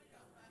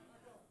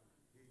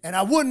 And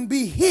I wouldn't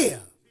be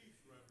here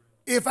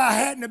if I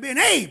hadn't been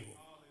able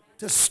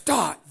to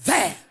start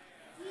there.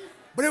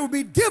 But it would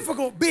be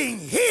difficult being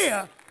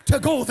here to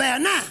go there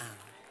now.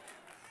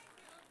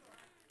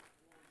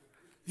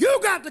 You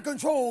got to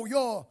control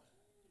your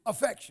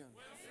affections.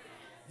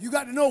 You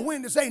got to know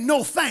when to say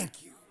no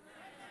thank you.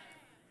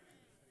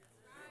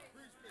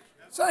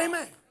 Say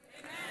amen.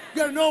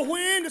 You got to know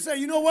when to say,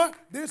 you know what?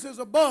 This is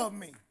above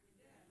me.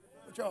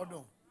 What y'all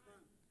doing?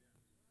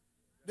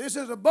 This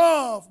is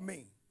above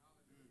me.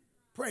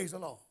 Praise the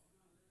Lord.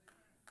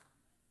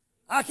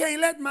 I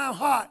can't let my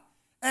heart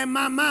and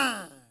my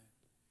mind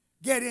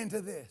get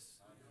into this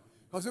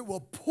because it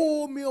will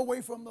pull me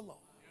away from the Lord.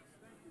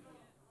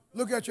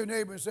 Look at your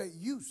neighbor and say,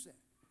 you set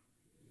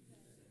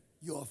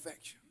your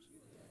affections.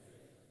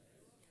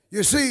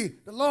 You see,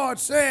 the Lord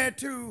said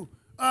to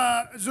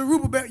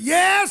Zerubbabel,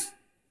 yes,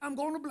 I'm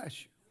going to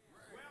bless you.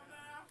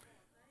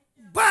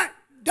 But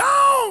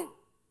don't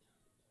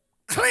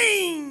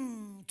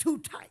cling too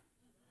tight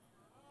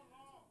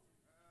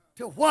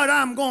to what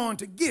I'm going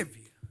to give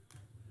you.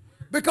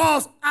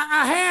 Because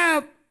I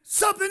have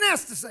something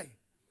else to say.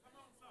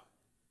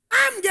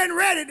 I'm getting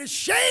ready to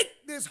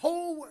shake this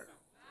whole world.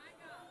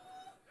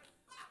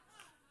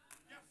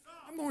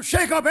 I'm going to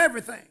shake up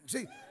everything.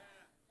 See,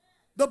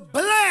 the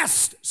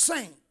blessed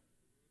saint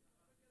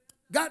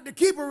got to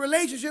keep a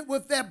relationship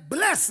with their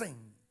blessings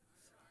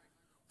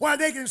while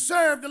they can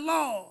serve the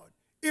Lord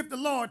if the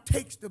Lord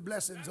takes the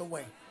blessings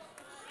away.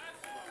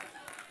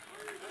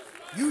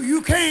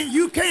 You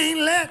can't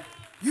let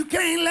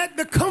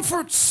the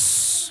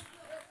comforts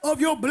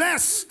of your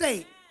blessed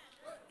state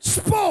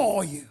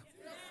spoil you.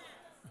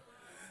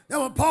 That's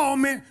what Paul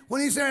meant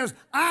when he says,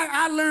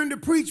 I learned to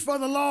preach for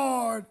the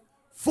Lord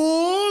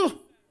full,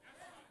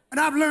 and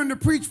I've learned to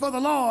preach for the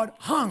Lord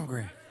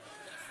hungry.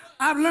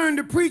 I've learned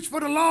to preach for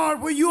the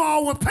Lord when you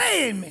all were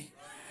paying me.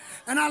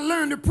 And I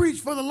learned to preach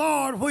for the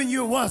Lord when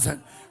you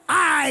wasn't.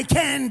 I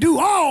can do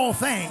all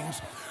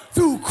things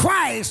through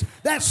Christ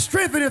that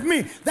strengtheneth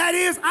me. That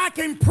is, I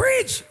can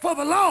preach for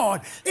the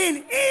Lord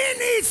in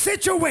any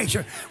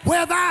situation,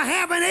 whether I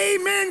have an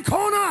amen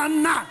corner or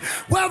not,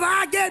 whether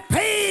I get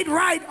paid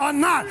right or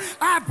not.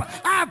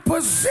 I've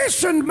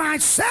positioned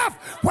myself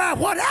where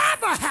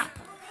whatever happens,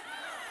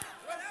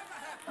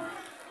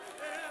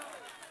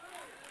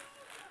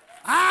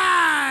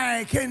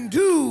 I can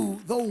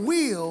do the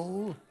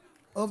will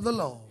of the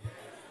Lord.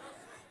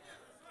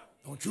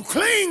 Don't you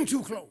cling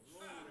too close.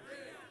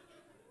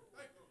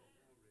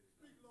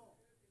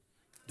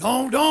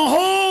 Don't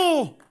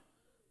hold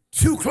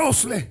too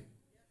closely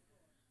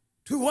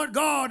to what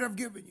God have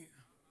given you.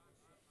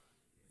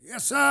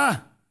 Yes,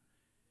 sir.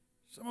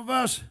 Some of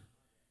us,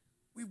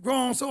 we've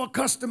grown so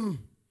accustomed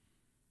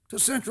to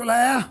central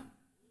air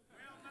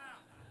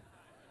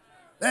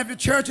that if the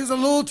church is a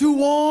little too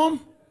warm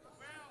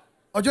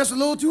or just a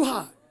little too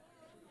hot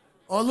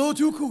or a little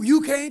too cool, you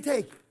can't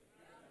take it.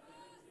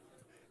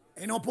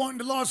 Ain't no point in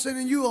the Lord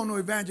sending you on no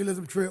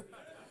evangelism trip.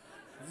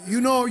 You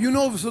know,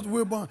 Sister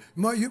Wilburn,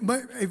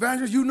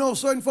 evangelists, you know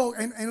certain folk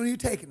ain't no need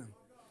taking them.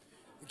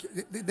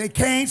 They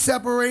can't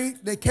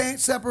separate. They can't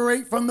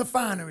separate from the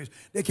fineries.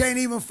 They can't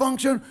even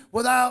function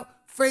without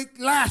fake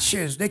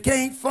lashes. They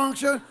can't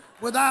function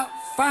without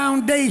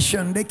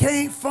foundation. They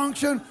can't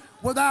function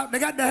without.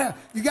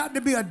 You got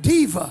to be a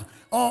diva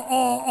or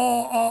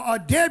a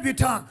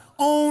debutante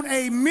on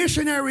a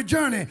missionary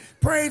journey.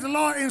 Praise the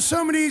Lord. In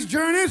some of these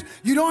journeys,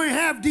 you don't even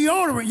have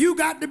deodorant. You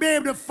got to be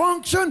able to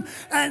function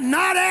and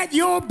not at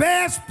your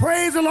best.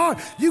 Praise the Lord.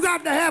 You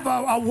got to have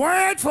a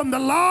word from the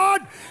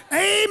Lord.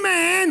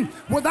 Amen.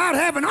 Without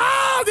having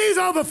all these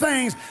other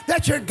things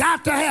that you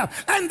got to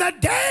have. And the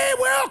day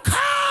will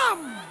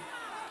come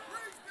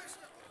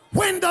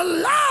when the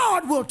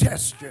Lord will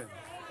test you.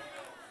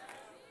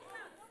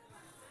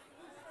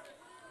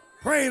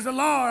 Praise the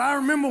Lord. I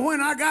remember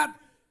when I got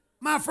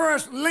my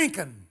first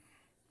Lincoln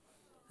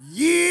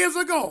years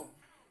ago.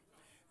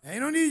 Ain't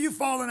no need you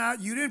falling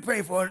out. You didn't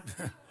pay for it.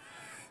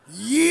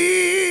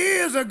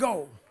 Years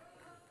ago.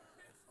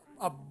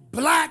 A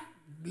black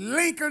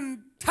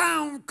Lincoln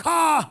Town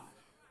car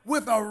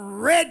with a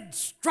red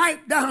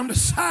stripe down the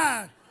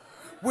side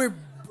with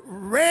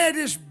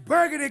reddish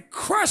burgundy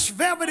crushed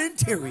velvet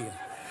interior.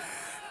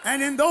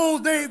 And in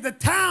those days, the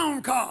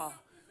town car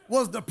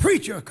was the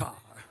preacher car.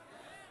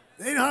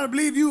 They didn't hardly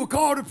believe you were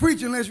called to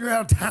preach unless you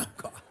had a town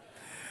car.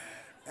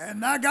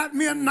 And I got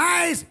me a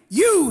nice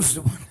used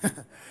one.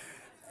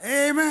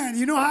 Amen.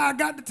 You know how I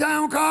got the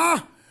town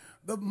car?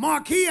 The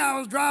marquee I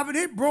was driving,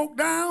 it broke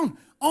down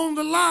on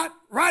the lot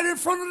right in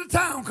front of the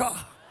town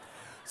car.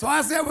 So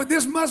I said, well,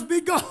 this must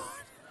be God.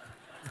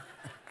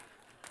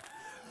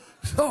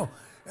 So,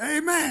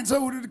 amen.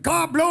 So the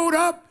car blowed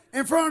up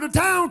in front of the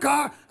town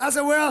car. I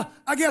said, well,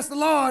 I guess the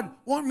Lord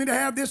wanted me to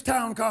have this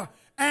town car.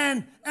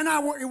 And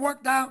it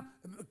worked out.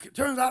 It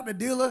turns out the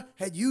dealer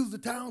had used the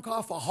town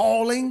car for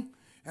hauling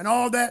and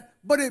all that.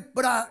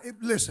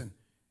 Listen,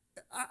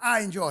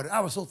 I enjoyed it. I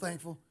was so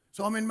thankful.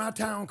 So I'm in my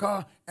town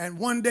car, and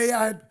one day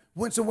I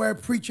went somewhere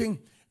preaching,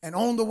 and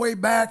on the way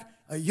back,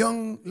 a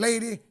young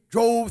lady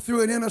drove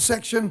through an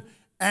intersection,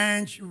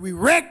 and we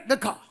wrecked the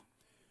car.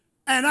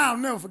 And I'll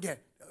never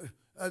forget,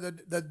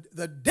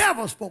 the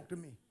devil spoke to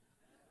me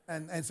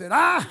and said,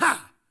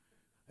 aha,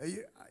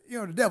 you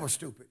know, the devil's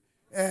stupid.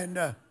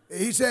 And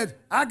he said,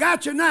 I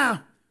got you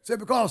now. Said,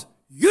 because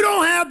you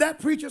don't have that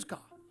preacher's car.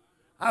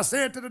 I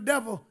said to the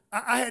devil,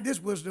 I had this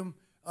wisdom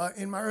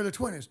in my early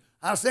 20s.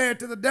 I said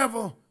to the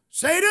devil,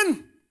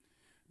 Satan,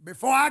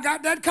 before I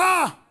got that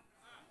car,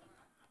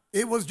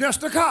 it was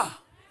just a car.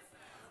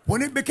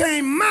 When it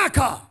became my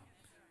car,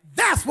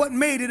 that's what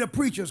made it a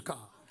preacher's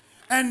car.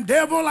 And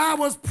devil, I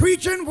was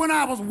preaching when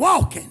I was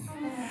walking.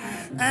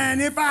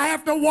 And if I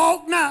have to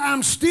walk now,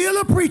 I'm still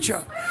a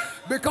preacher.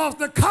 Because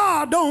the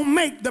car don't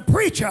make the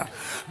preacher.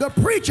 The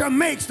preacher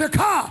makes the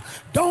car.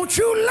 Don't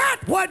you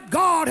let what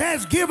God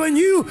has given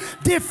you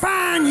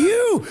define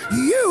you.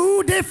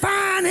 You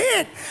define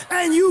it.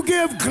 And you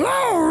give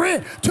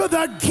glory to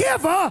the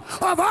giver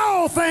of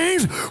all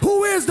things,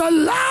 who is the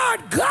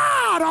Lord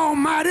God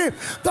Almighty,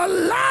 the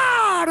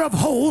Lord of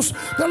hosts,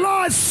 the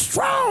Lord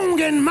strong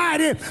and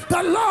mighty,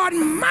 the Lord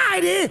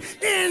mighty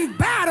in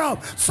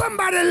battle.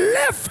 Somebody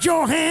lift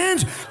your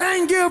hands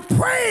and give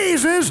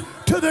praises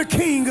to the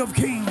King of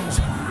Kings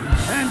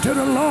and to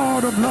the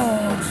Lord of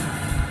Lords.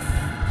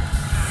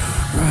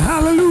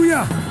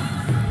 Hallelujah.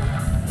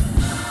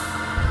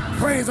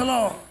 Praise the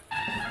Lord.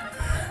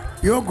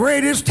 Your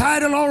greatest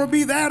title ought to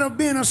be that of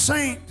being a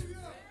saint.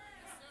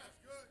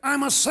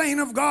 I'm a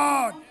saint of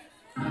God.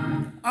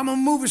 I'm a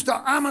movie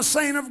star. I'm a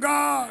saint of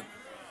God.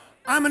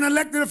 I'm an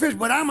elected official,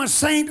 but I'm a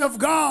saint of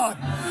God.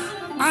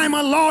 I'm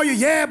a lawyer,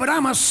 yeah, but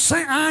I'm a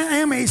saint. I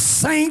am a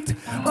saint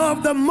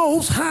of the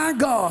Most High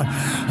God.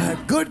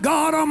 Good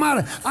God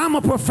Almighty. I'm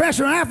a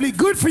professional athlete.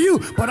 Good for you,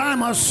 but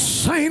I'm a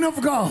saint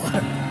of God.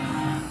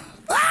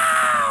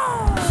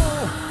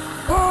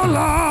 Oh,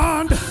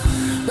 Lord,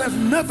 there's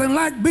nothing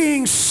like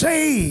being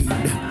saved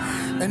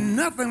and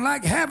nothing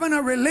like having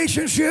a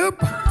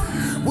relationship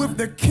with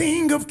the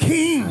King of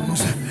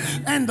Kings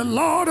and the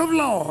Lord of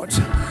Lords.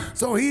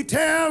 So he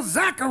tells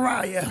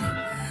Zechariah,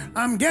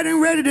 I'm getting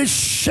ready to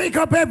shake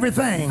up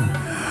everything.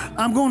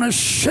 I'm going to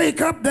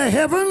shake up the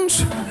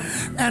heavens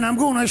and I'm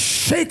going to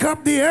shake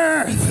up the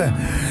earth.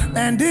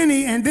 And then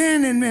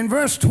in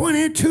verse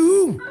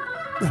 22,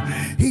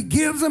 he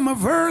gives them a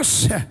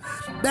verse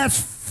that's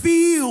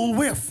filled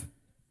with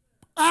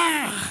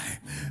I.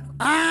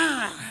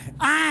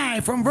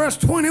 From verse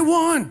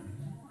 21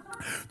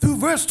 through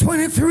verse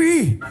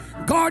 23,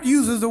 God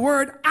uses the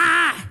word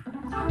I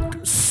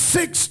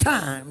 6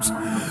 times.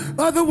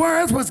 Other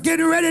words, what's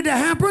getting ready to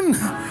happen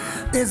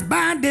is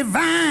by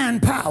divine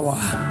power.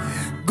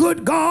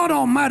 Good God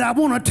Almighty, I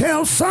want to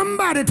tell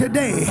somebody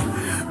today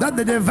that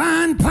the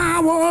divine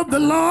power of the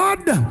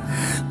Lord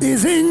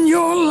is in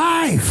your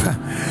life.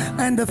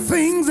 And the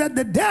things that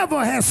the devil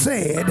has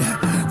said,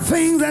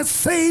 things that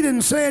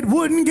Satan said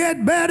wouldn't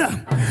get better,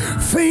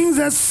 things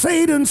that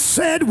Satan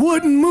said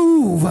wouldn't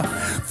move,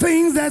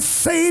 things that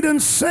Satan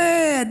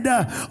said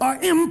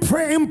are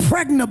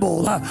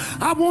impregnable.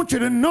 I want you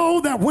to know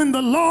that when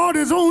the Lord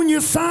is on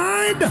your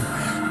side,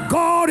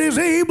 God is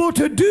able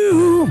to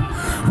do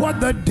what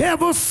the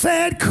devil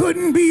said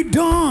couldn't be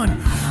done.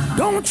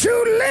 Don't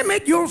you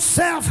limit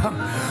yourself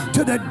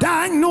to the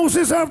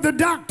diagnosis of the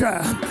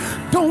doctor.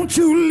 Don't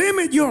you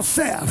limit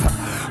yourself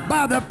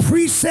by the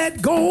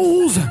preset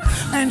goals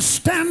and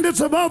standards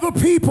of other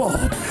people.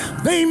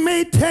 They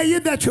may tell you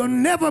that you'll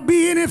never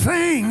be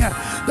anything,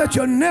 that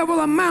you'll never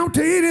amount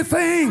to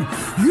anything.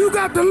 You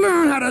got to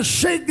learn how to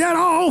shake that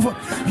off.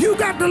 You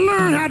got to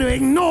learn how to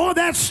ignore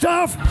that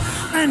stuff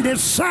and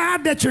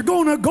decide that you're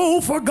going to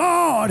go for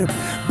God,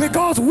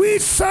 because we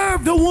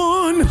serve the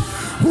one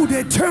who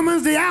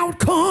determines the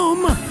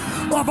outcome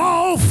of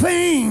all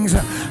things.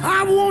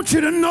 I want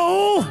you to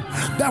know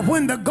that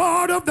when the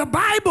God of the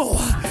Bible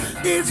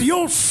is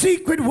your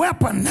secret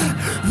weapon,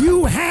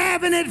 you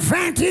have an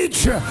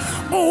advantage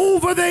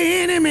over the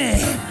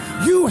enemy.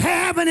 You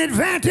have an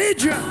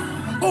advantage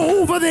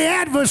over the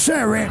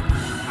adversary.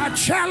 I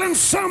challenge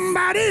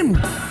somebody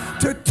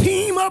to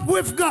team up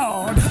with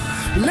God.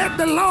 Let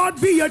the Lord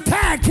be your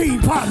tag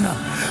team partner.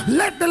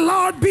 Let the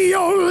Lord be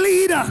your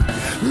leader.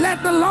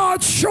 Let the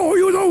Lord show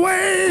you the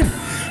way.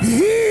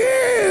 He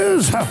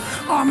is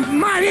a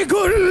mighty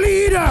good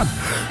leader.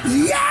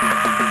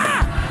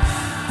 Yeah!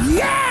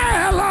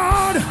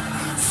 Yeah,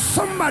 Lord!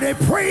 Somebody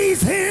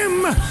praise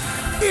him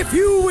if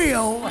you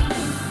will.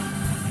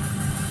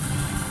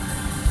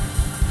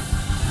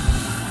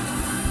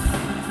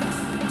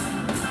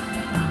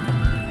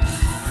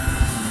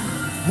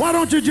 Why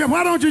don't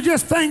you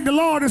just thank the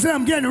Lord and say,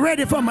 I'm getting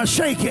ready for my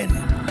shaking.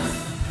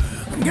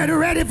 I'm getting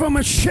ready for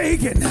my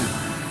shaking.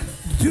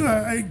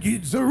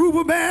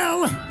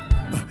 Zerubbabel,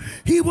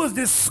 he was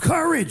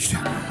discouraged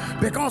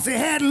because he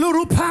had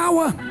little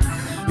power.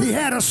 He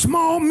had a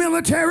small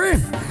military.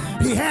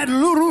 He had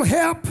little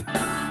help.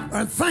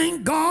 And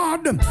thank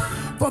God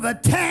for the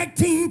tag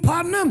team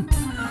partner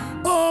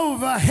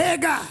of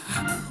Haggai,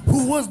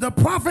 who was the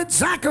prophet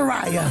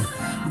Zechariah.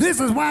 This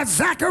is why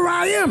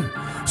Zechariah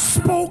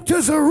spoke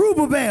to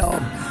Zerubbabel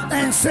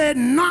and said,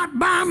 not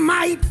by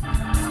might,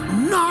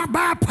 not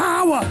by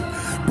power,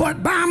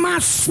 but by my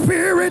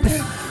Spirit,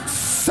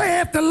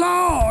 saith the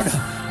Lord.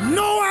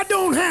 No, I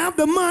don't have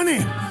the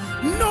money.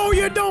 No,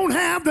 you don't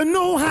have the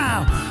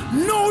know-how.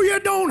 No, you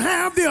don't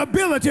have the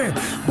ability.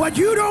 But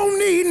you don't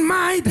need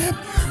might.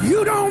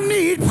 You don't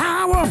need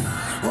power.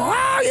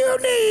 All you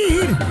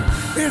need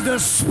is the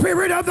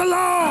Spirit of the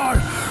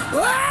Lord.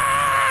 Lord.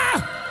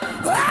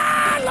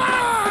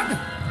 Lord.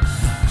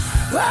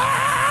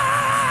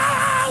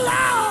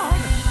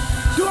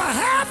 Do I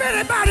have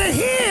anybody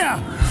here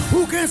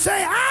who can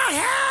say, I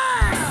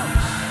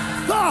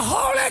have the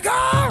Holy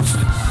Ghost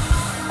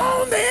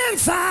on the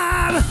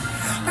inside,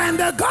 and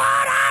the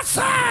God I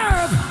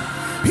serve,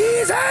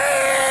 He's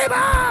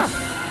able.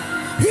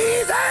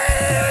 He's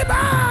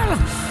able.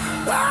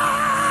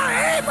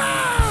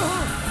 Able.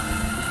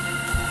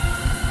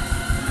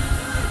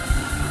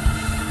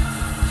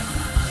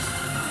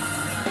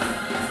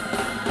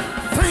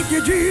 Thank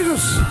you,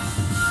 Jesus.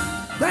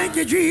 Thank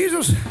you,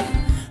 Jesus.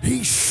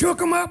 He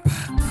shook him up,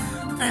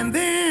 and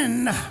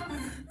then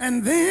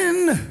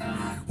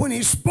when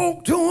he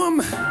spoke to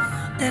him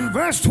in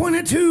verse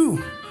 22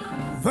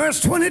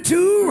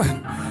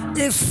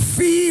 is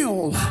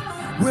filled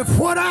with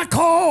what I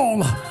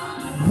call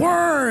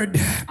word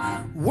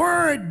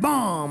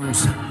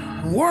bombs,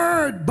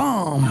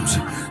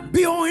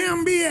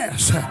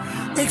 BOMBS,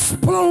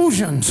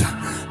 explosions.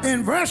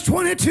 In verse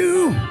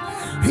 22,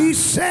 he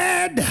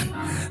said,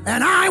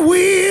 and I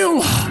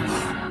will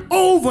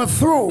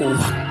overthrow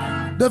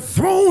the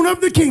throne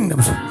of the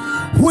kingdoms.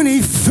 When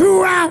he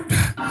threw out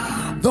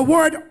the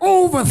word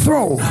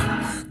overthrow,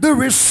 the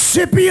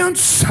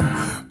recipients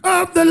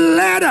of the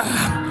letter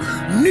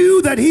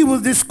knew that he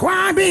was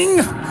describing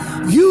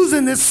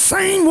using the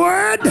same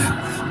word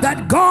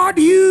that God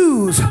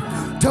used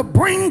to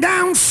bring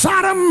down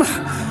Sodom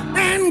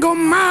and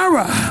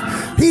Gomorrah.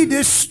 He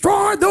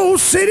destroyed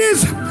those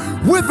cities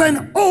with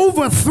an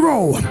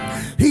overthrow.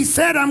 He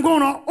said, I'm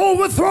going to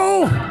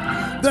overthrow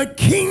the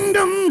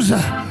kingdoms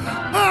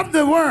of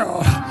the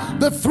world,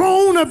 the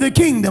throne of the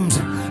kingdoms.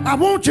 I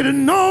want you to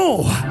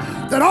know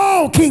that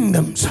all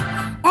kingdoms,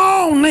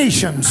 all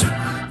nations,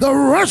 the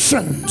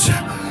Russians,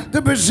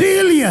 the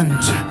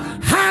Brazilians,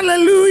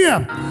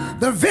 hallelujah,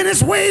 the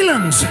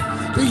Venezuelans,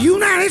 the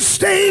United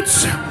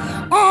States,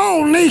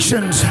 all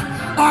nations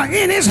are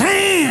in his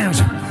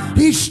hands.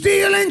 He's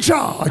still in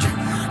charge.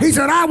 He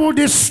said, I will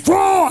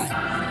destroy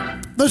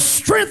the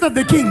strength of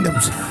the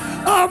kingdoms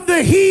of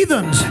the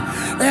heathens,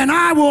 and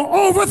I will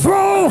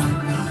overthrow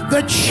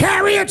the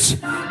chariots.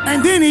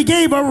 And then he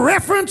gave a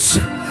reference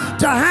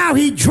to how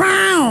he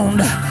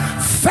drowned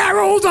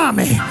Pharaoh's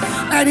army.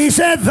 And he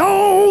said,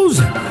 those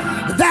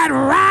that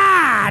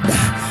ride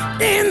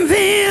in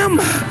them,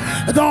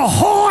 the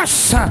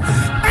horse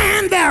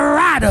and their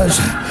riders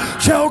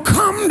shall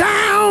come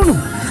down.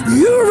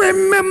 You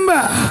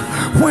remember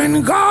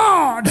when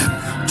God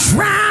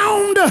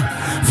drowned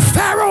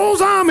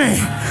Pharaoh's army,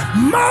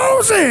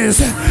 Moses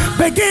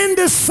began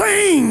to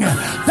sing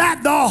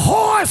that the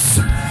horse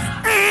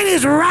and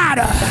his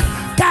rider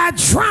got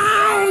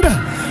drowned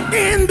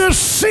in the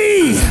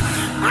sea.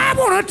 I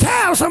want to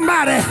tell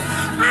somebody,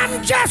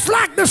 I'm just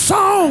like the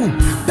song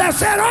that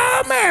said,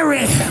 oh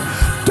Mary,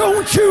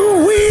 don't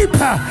you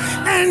weep,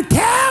 and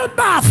tell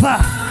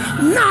Martha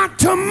not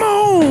to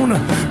moan,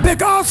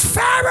 because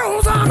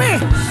Pharaoh's army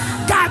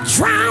got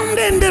drowned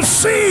in the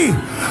sea.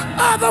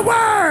 Other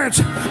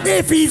words,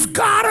 if he's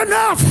got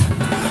enough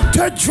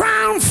to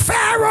drown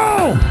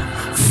Pharaoh's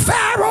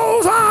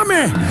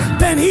army,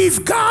 then he's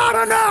got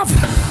enough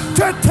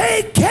to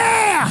take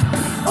care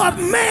of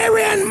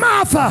Mary and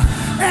Martha.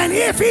 And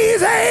if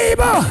he's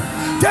able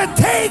to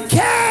take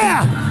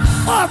care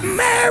of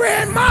Mary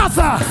and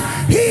Martha,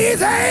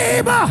 he's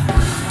able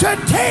to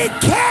take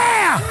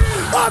care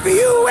of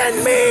you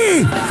and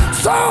me.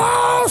 So,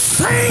 oh,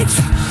 saints,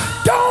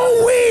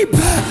 don't weep.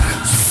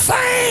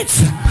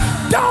 Saints,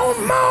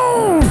 don't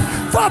moan,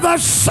 for the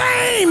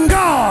same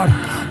God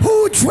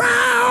who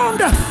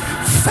drowned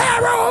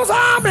Pharaoh's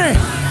army,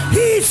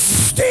 he's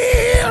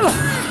still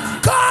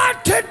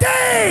God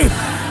today.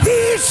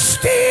 He's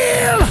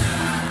still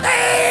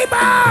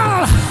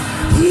able.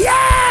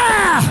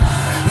 Yeah.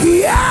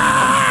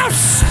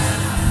 Yes.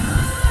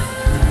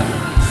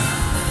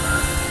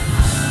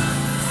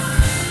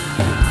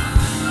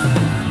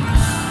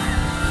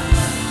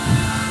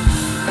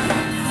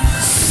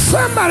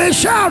 Somebody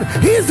shout,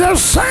 he's the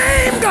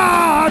same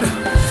God.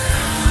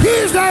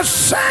 He's the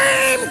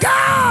same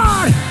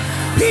God.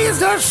 He's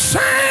the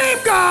same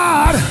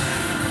God.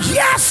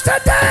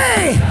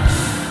 Yesterday,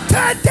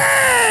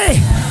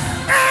 today,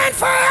 and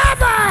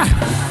forever.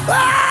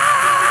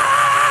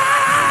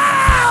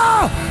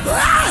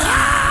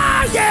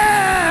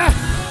 Yeah.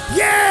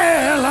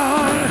 Yeah,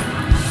 Lord.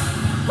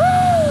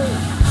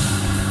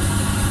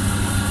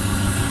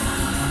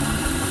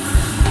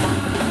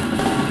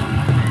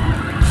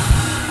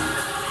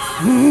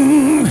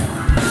 Woo.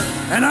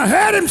 And I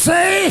heard him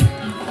say,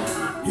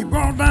 he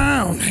brought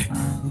down,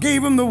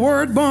 gave him the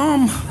word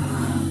bomb,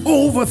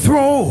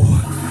 overthrow.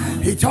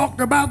 He talked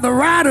about the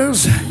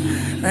riders,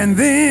 and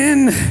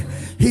then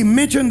he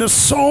mentioned the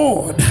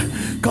sword.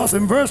 Because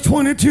in verse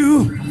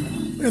 22,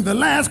 in the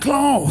last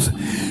clause,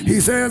 he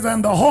says,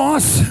 and the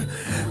horse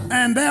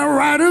and their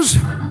riders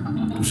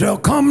shall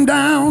come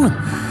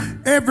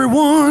down,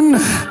 everyone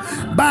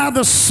by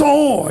the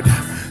sword.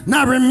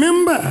 Now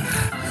remember,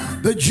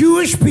 the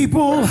Jewish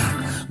people,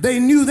 they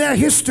knew their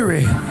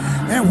history.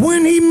 And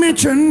when he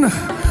mentioned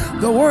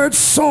the word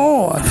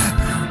sword,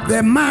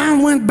 their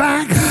mind went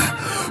back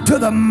to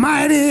the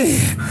mighty,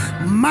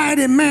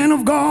 mighty man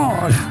of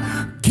God,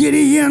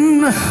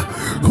 Gideon,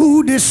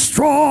 who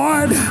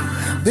destroyed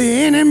the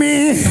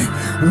enemy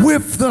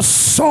with the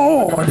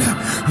sword.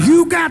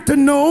 You got to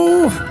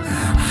know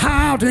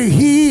how to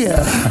hear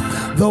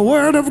the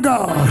word of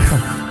God.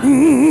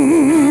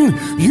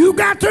 You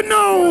got to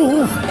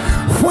know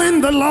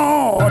when the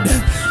Lord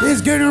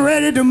is getting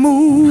ready to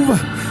move.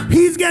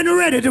 He's getting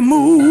ready to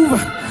move.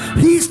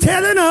 He's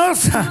telling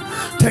us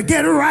to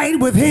get right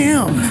with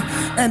him.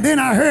 And then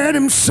I heard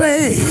him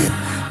say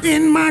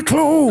in my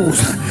clothes,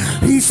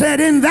 he said,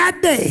 in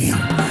that day,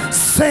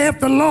 saith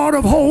the Lord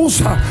of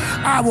hosts,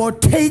 I will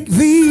take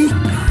thee,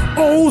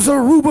 O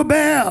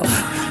Zerubbabel,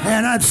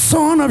 and a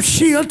son of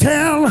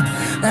Shealtiel,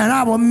 and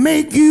I will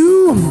make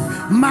you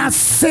my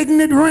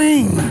signet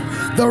ring.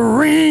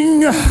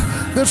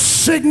 The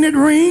signet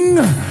ring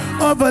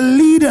of a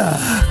leader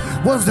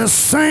was the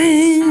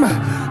same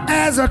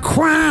as a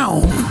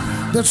crown,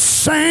 the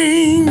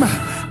same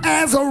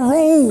as a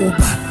robe,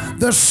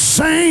 the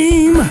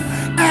same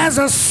as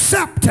a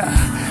scepter.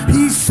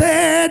 He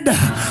said,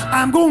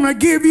 I'm going to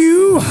give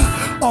you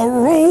a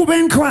robe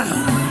and crown.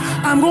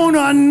 I'm going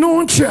to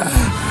anoint you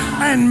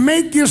and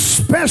make you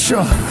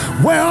special.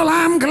 Well,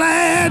 I'm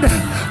glad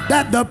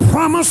that the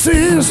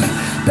promises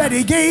that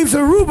he gave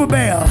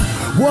Zerubbabel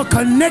were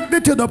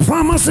connected to the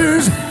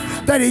promises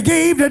that he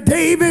gave to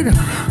David,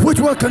 which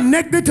were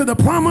connected to the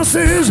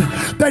promises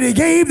that he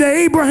gave to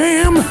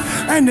Abraham.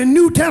 And the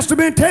New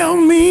Testament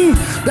tells me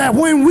that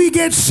when we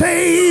get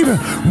saved,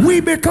 we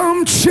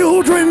become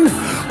children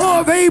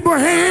of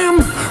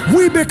Abraham.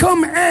 We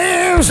become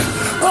heirs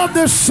of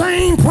the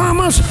same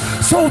promise.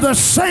 So the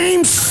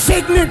same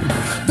signet,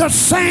 the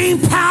same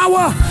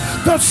power,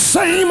 the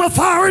same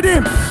authority,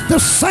 the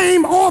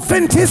same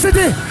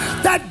authenticity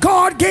that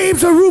God gave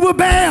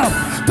Zerubbabel,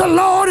 the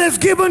Lord has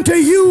given to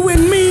you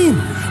and me.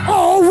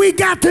 All we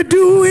got to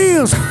do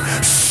is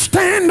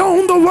stand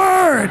on the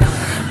word,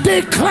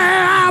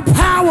 declare our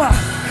power.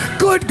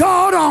 Good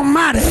God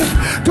Almighty,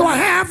 do I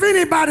have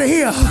anybody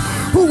here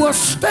who will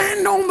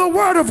stand on the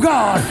word of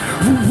God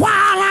while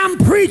I'm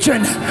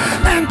preaching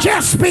and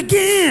just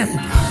begin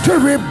to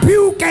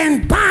rebuke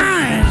and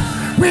bind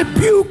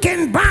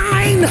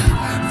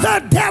the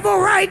devil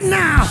right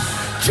now?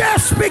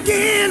 Just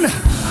begin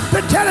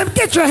to tell him,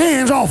 get your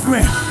hands off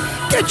me.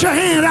 Get your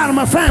hand out of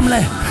my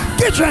family.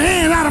 Get your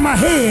hand out of my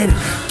head.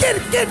 Get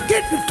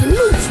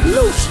loose.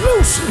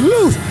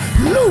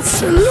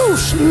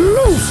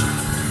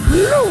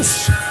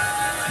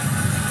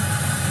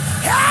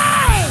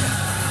 Hey!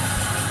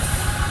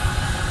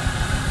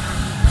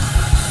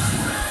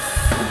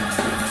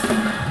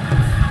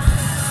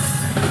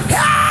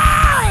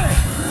 Hey!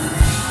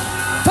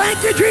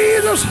 Thank you,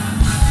 Jesus.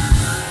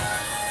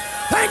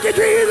 Thank you,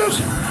 Jesus.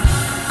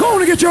 Go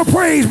on and get your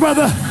praise,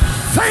 brother.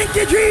 Thank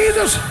you,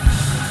 Jesus.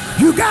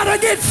 You gotta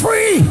get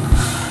free.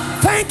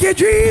 Thank you,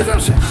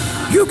 Jesus.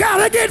 You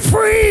gotta get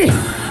free,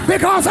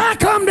 because I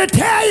come to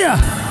tell you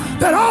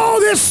that all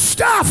this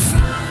stuff,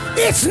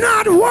 it's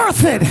not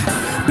worth it,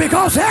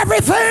 because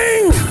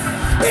everything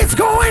is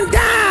going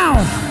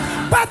down.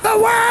 But the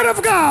word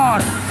of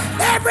God,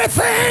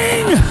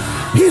 everything,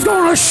 he's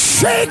gonna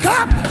shake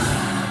up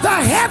the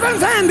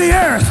heavens and the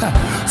earth.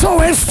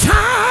 So it's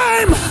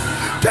time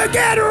to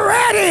get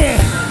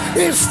ready.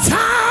 It's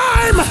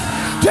time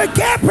to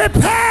get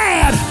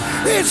prepared.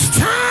 It's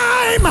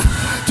time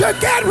to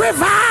get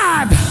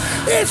revived.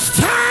 It's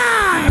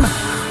time.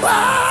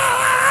 Oh,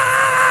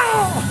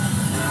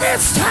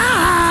 it's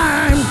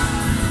time.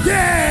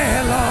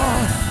 Yeah,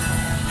 Lord.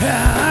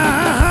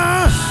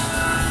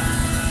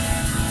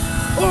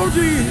 Oh,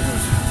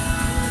 Jesus.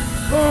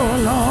 Oh,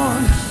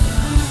 Lord.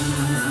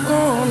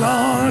 Oh,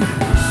 Lord.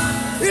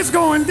 It's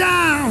going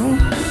down.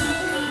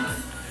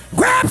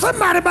 Grab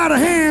somebody by the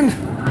hand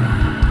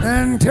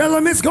and tell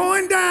them it's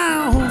going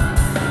down.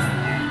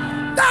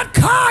 That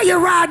car you're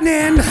riding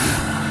in,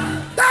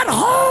 that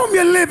home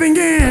you're living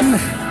in,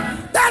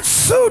 that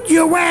suit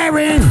you're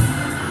wearing,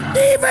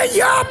 even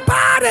your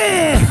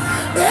body,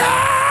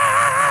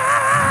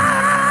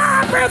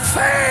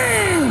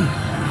 everything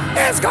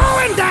is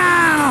going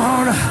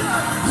down.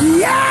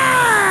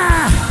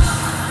 Yeah,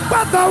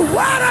 but the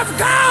word of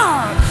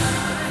God,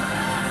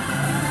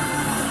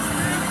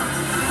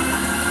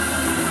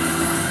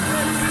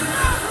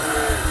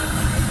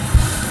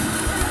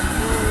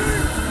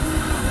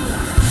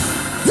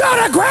 you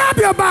ought to grab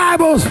your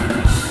Bibles,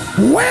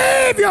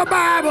 wave your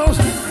Bibles.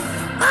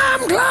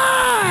 I'm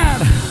glad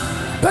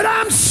that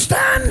I'm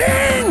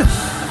standing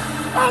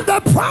on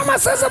the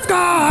promises of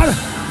God.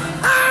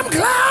 I'm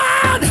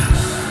glad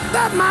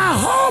that my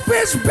hope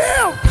is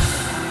built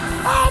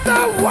on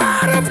the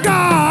word of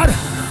God.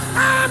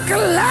 I'm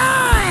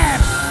glad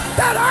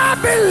that I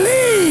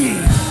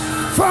believe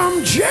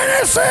from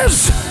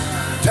Genesis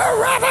to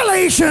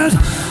Revelations.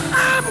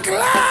 I'm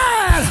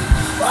glad.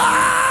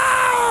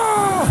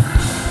 Oh,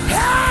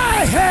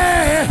 hey,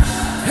 hey,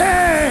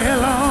 hey,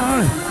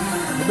 Lord.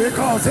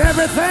 Because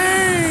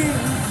everything,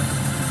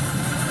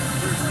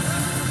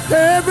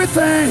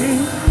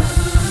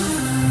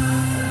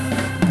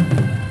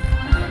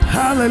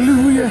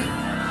 hallelujah,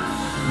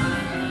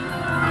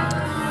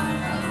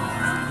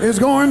 is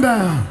going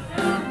down.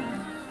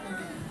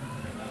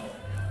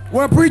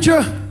 Well,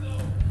 preacher,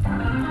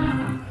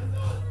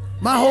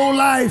 my whole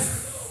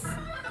life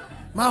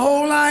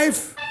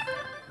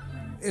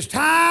is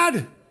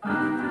tied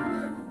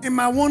in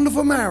my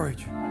wonderful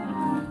marriage.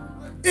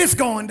 It's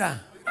going down.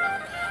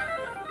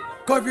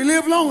 Because if you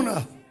live long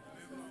enough,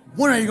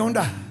 when are you going to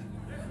die?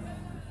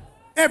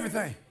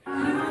 Everything.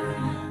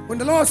 When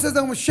the Lord says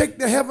I'm going to shake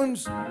the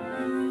heavens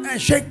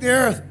and shake the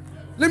earth,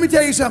 let me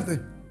tell you something.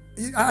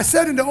 I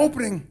said in the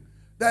opening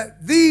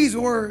that these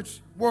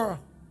words were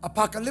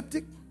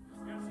apocalyptic,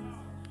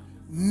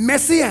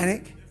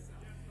 messianic,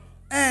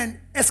 and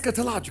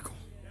eschatological.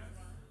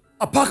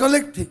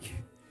 Apocalyptic,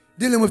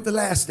 dealing with the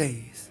last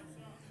days.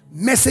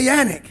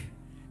 Messianic,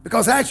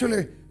 because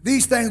actually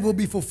these things will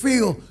be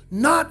fulfilled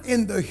not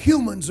in the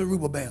human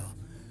Zerubbabel,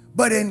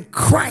 but in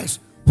Christ,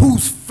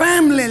 whose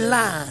family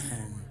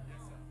line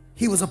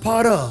he was a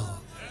part of.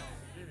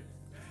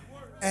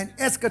 And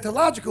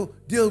eschatological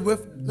deals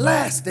with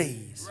last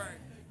days.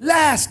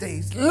 Last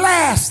days,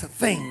 last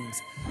things.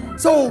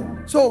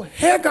 So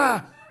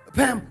Hagar,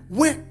 Pam,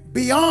 went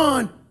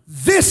beyond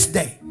this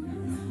day.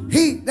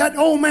 That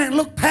old man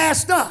looked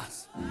past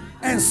us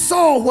and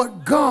saw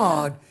what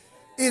God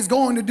is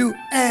going to do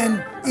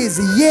and is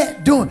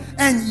yet doing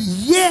and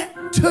yet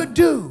to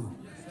do.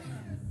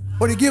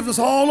 But he gives us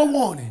all a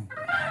warning.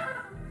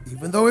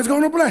 Even though it's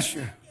going to bless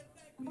you,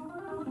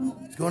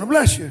 it's going to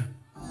bless you.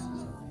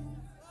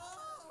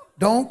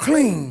 Don't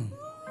cling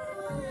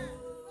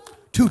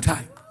too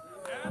tight.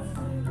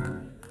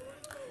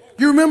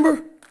 You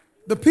remember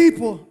the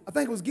people, I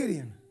think it was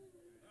Gideon.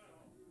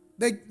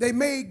 They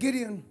made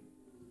Gideon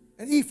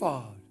an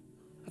ephod.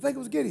 I think it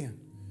was Gideon.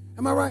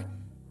 Am I right?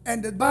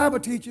 And the Bible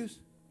teaches,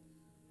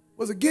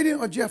 was it Gideon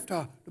or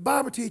Jephthah? The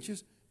Bible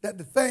teaches that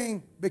the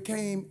thing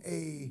became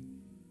a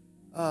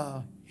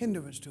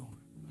hindrance to him.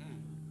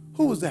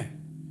 Who was that?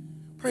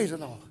 Praise the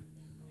Lord.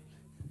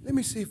 Let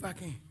me see if I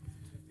can.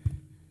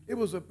 It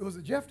was a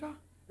Jephthah.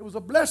 It was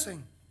a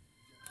blessing,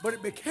 but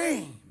it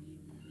became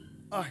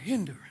a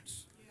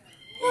hindrance.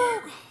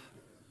 Oh, God.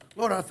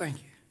 Lord, I thank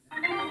you.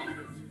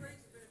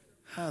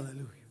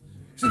 Hallelujah.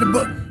 See the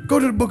book. Go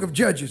to the book of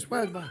Judges.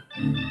 Where's my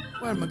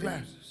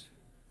glasses?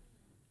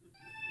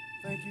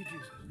 Thank you,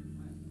 Jesus.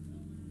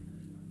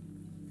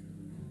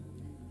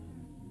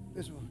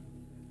 This one.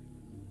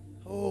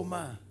 Oh,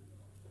 my.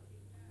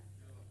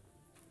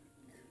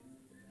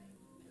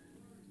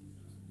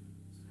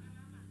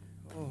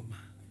 Oh, my.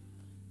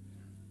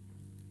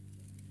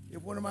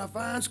 If one of my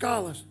fine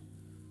scholars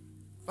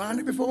find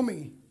it before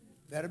me,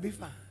 that'll be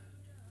fine.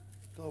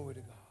 Glory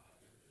to God.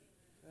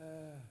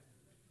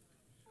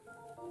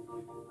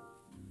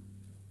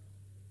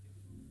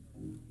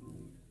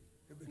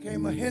 It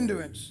became a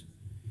hindrance.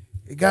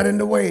 It got in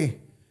the way.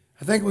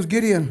 I think it was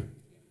Gideon.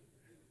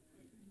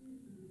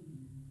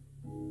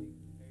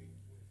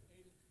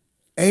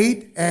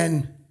 8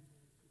 and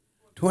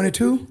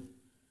 22.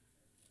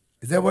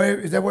 Is that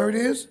where it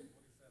is?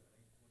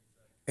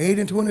 8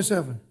 and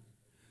 27.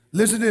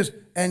 Listen to this.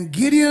 And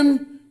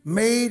Gideon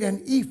made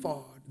an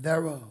ephod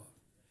thereof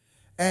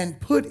and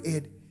put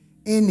it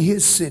in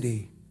his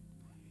city,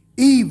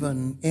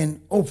 even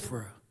in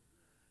Ophrah.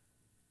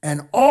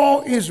 And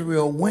all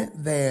Israel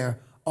went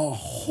there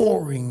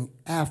a-whoring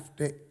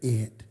after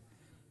it,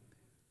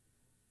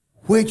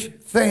 which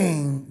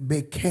thing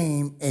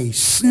became a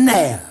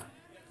snare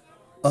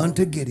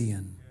unto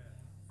Gideon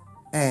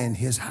and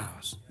his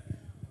house.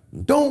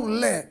 Don't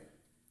let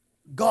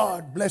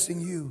God blessing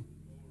you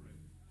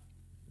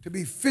to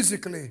be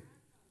physically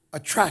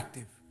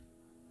attractive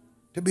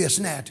to be a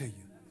snare to you.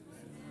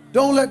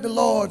 Don't let the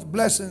Lord's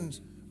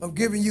blessings of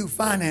giving you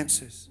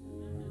finances,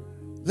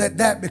 let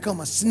that become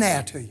a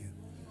snare to you.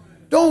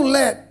 Don't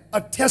let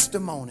a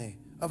testimony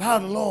of how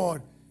the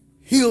Lord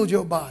healed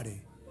your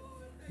body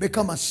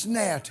become a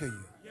snare to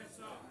you.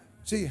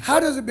 See, how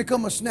does it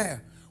become a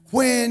snare?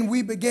 When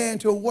we began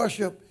to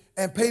worship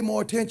and pay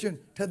more attention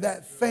to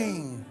that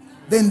thing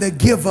than the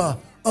giver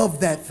of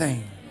that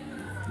thing.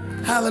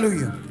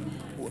 Hallelujah.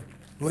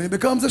 When it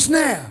becomes a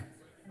snare,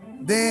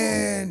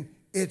 then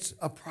it's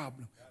a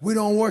problem. We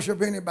don't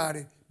worship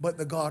anybody but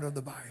the God of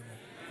the Bible.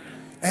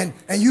 And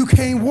you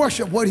can't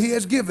worship what he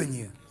has given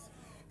you.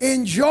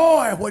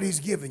 Enjoy what he's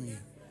given you,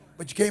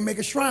 but you can't make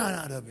a shrine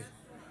out of it.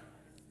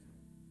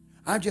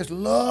 I just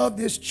love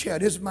this chair.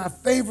 This is my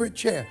favorite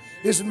chair.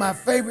 This is my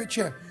favorite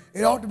chair.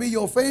 It ought to be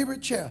your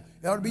favorite chair.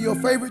 It ought to be your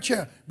favorite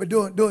chair. But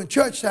during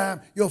church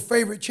time, your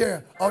favorite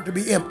chair ought to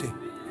be empty.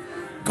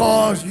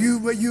 Because you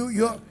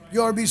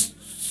ought to be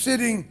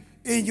sitting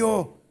in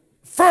your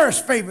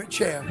first favorite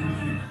chair.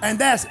 And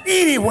that's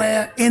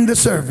anywhere in the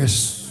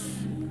service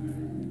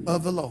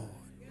of the Lord.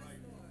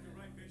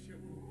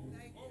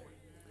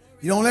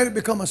 You don't let it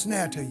become a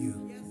snare to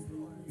you.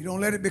 You don't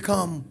let it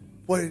become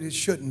what it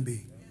shouldn't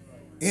be.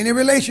 Any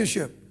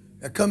relationship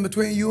that comes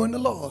between you and the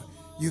Lord,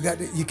 you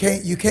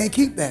can't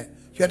keep that.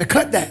 You have to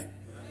cut that,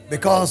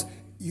 because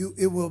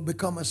it will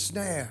become a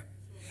snare.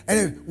 And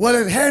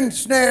if it hadn't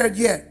snared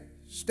yet,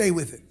 stay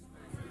with it.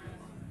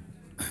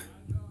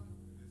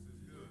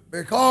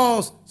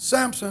 Because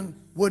Samson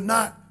would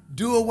not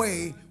do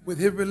away with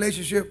his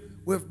relationship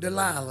with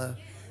Delilah,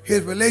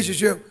 his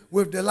relationship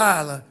with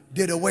Delilah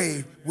did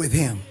away with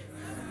him.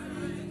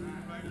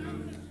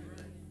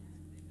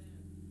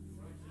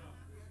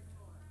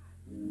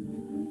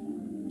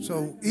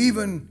 So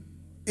even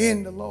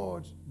in the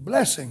Lord's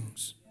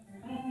blessings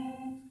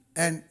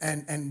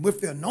and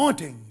with the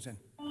anointings and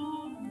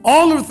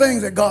all of the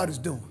things that God is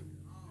doing,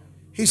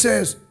 he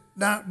says,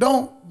 now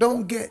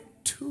don't get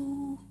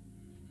too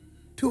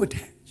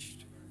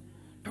attached.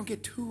 Don't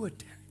get too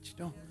attached.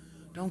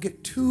 Don't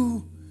get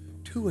too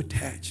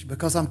attached,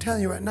 because I'm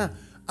telling you right now,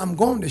 I'm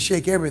going to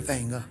shake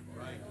everything up.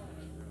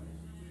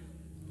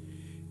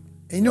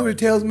 And you know what it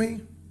tells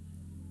me?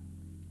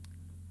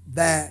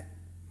 That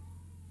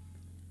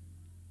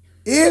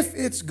if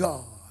it's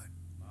God,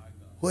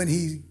 when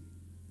he's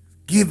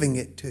giving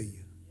it to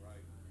you,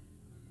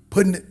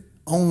 putting it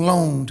on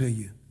loan to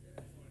you,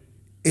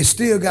 it's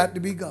still got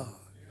to be God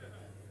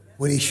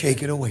when he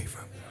shake it away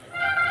from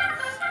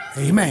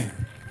you. Amen.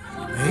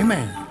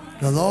 Amen.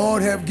 The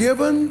Lord have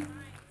given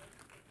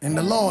and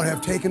the Lord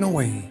have taken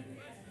away.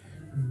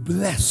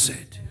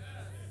 Blessed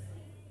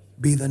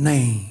be the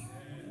name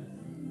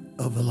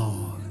of the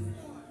Lord.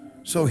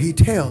 So he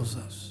tells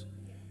us,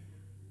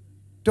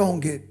 don't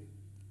get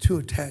too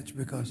attached,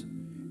 because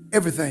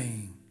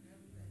everything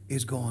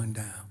is going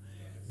down.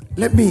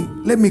 Let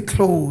me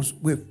close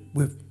with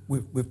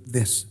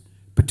this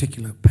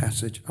particular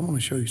passage. I want to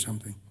show you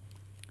something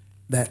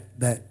that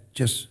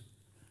just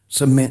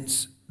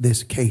cements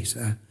this case.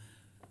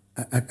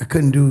 I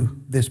couldn't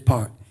do this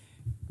part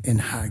in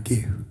high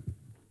gear.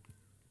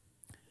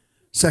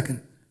 2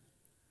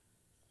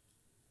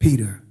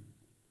 Peter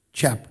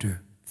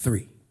chapter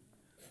 3.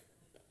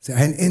 See, I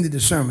hadn't ended the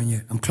sermon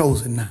yet. I'm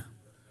closing now.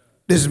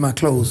 This is my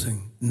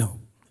closing note.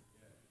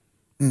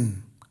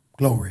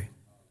 Glory.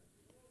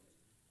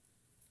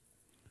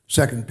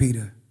 2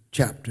 Peter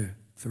chapter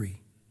 3.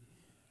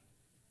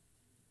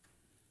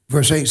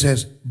 Verse 8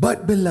 says,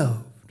 but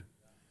beloved,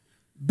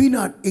 be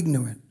not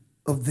ignorant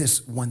of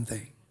this one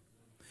thing,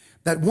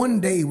 that one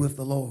day with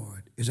the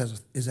Lord is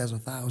as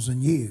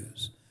 1,000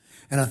 years,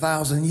 and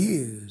 1,000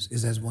 years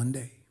is as one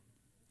day.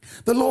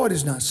 The Lord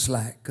is not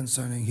slack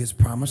concerning his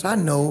promise. I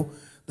know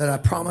that I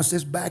promised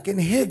this back in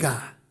Haggai.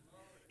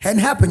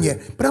 Hadn't happened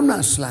yet, but I'm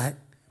not slack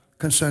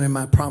concerning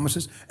my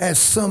promises, as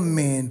some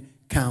men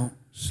count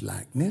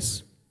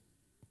slackness.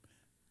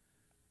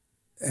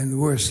 And the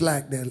word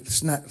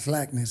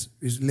slackness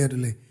is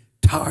literally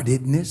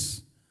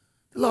tardiness.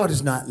 The Lord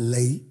is not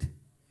late.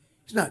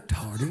 He's not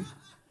tardy,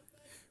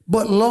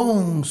 but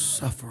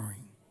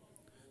long-suffering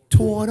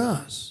toward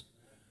us,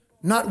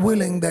 not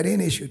willing that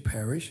any should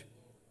perish,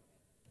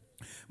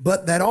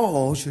 but that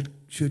all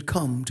should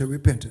come to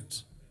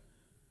repentance.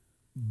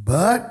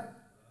 But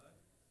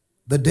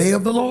the day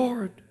of the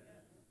Lord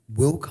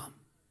will come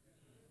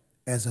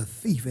as a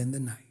thief in the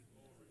night,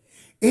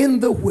 in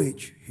the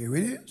which, here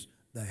it is,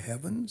 the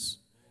heavens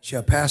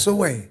shall pass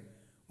away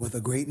with a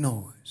great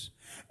noise,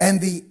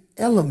 and the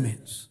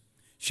elements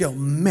shall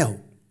melt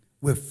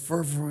with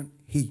fervent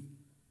heat.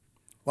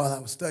 While I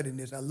was studying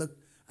this,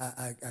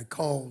 I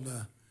called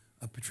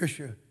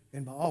Patricia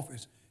in my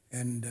office,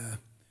 and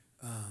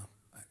I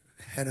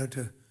had her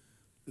to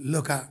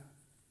look out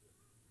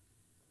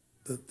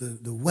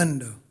the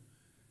window,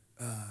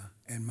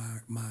 and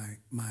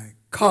my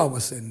car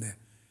was sitting there.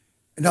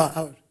 And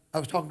I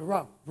was talking to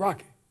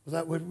Rocky. Was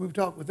that what we were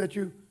talking? Was that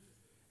you?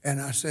 And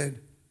I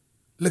said,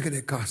 look at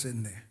that car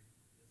sitting there.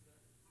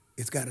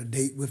 It's got a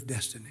date with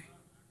destiny.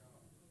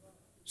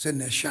 Sitting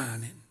there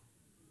shining,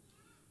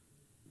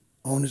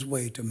 on its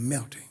way to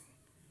melting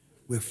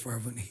with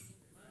fervent heat.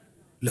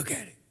 Look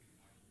at it.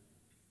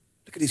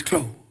 Look at these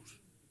clothes.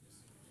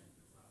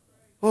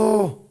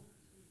 Oh,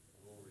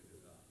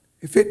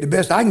 it fit the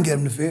best I can get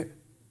them to fit.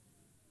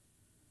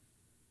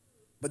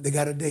 But they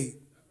got a date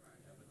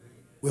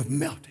with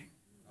melting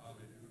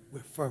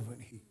with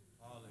fervent heat.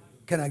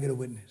 Can I get a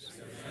witness?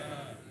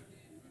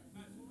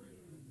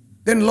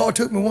 Then the Lord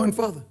took me one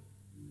further.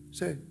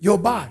 Said, your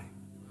body.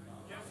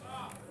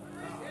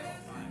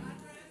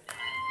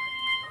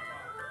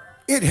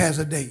 It has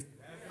a date.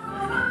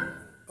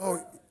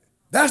 Oh,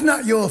 that's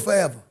not yours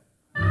forever.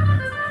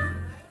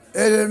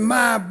 It is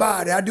my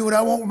body. I do what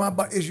I want with my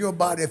body. It's your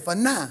body for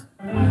now.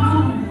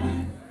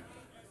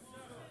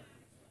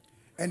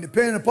 And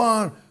depending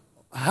upon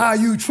how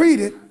you treat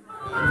it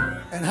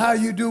and how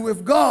you do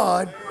with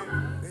God,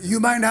 you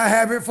might not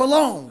have it for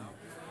long.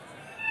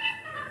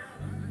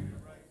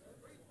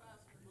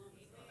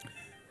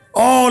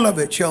 All of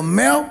it shall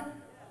melt.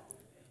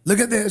 Look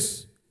at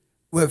this.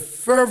 with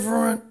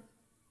fervent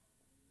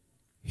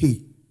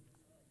heat.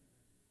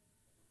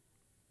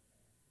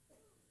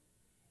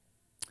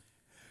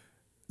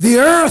 The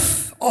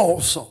earth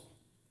also.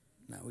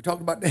 Now we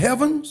talked about the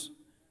heavens.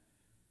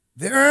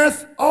 The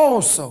earth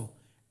also,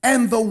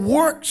 and the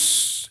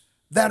works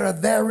that are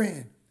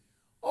therein.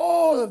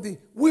 All of the,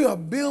 we are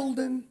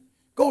building.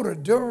 Go to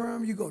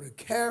Durham, you go to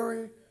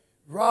Cary,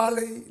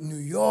 Raleigh, New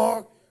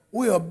York.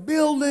 We are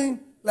building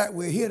like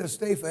we're here to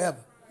stay forever.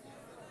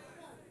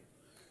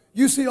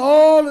 You see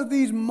all of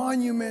these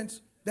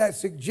monuments that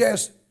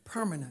suggest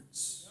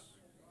permanence.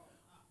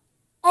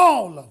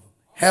 All of them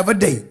have a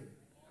date.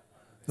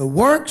 The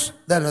works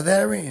that are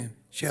therein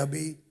shall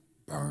be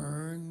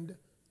burned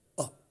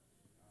up.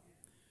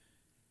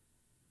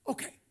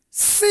 Okay,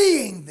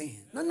 seeing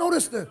then. Now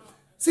notice the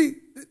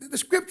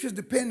scriptures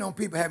depend on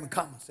people having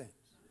common sense.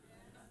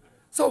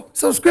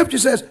 So scripture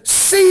says,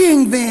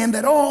 seeing then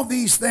that all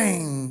these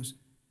things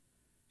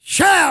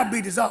shall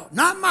be dissolved,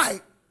 not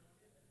might.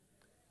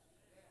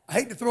 I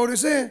hate to throw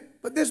this in,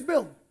 but this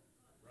building.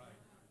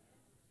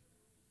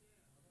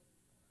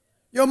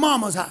 Your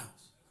mama's house.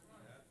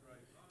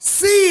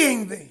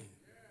 Seeing then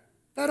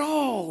that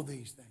all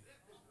these things,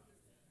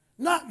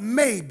 not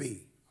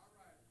maybe,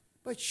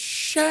 but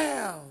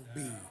shall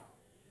be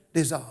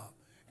dissolved.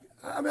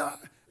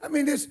 I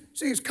mean, this,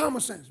 see, it's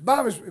common sense.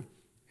 Bible's,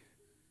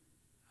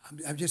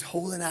 I'm just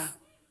holding out.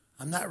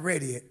 I'm not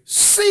ready yet.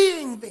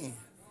 Seeing then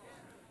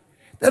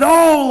that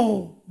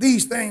all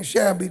these things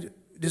shall be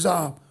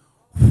dissolved,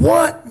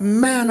 what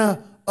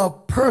manner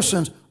of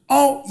persons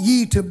ought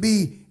ye to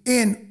be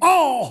in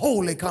all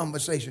holy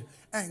conversation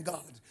and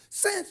godliness?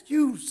 Since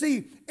you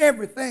see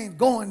everything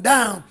going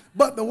down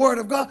but the word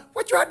of God,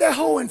 what you out there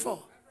hoeing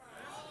for?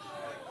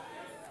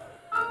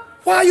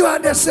 Why are you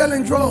out there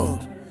selling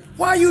drugs?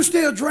 Why are you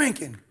still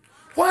drinking?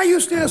 Why are you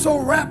still so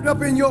wrapped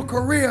up in your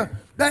career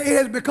that it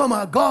has become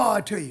a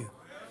god to you?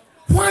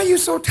 Why are you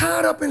so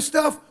tied up in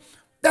stuff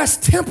that's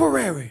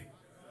temporary?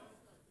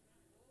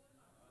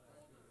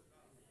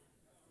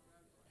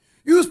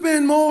 You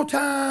spend more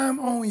time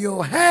on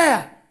your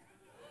hair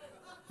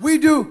we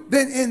do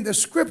than in the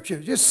scripture.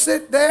 Just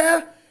sit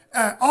there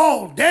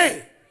all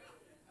day.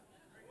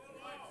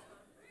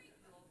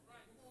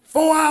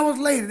 4 hours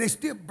later, they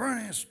still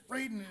burning and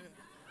straightening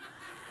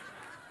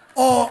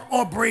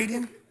or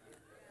braiding.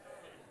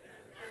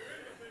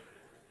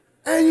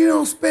 And you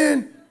don't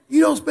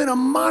spend a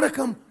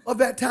modicum of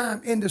that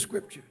time in the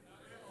scripture.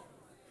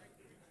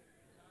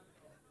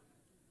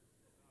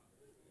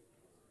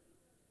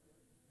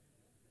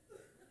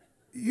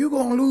 You're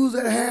going to lose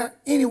that hair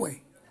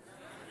anyway.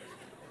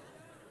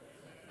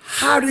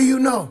 How do you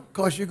know?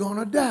 Because you're going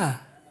to die.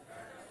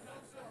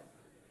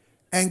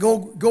 And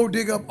go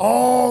dig up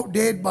all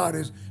dead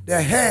bodies.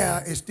 Their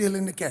hair is still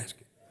in the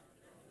casket.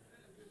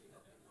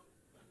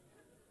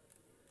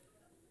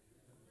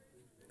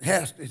 The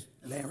hair is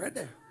laying right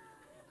there.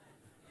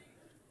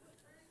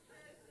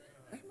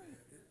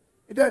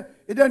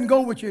 It doesn't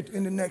go with you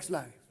in the next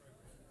life.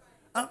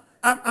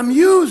 I'm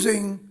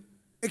using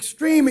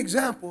extreme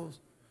examples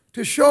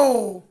to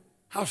show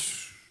how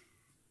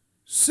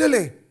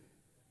silly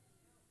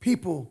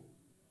people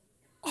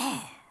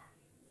are,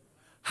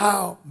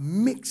 how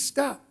mixed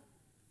up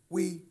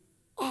we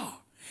are,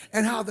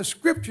 and how the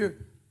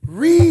scripture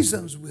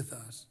reasons with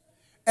us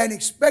and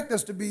expect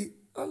us to be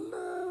a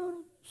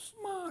little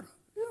smarter.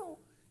 You know,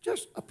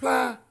 just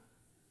apply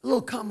a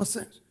little common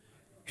sense.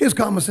 Here's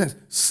common sense.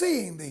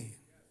 Seeing then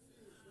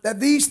that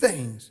these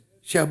things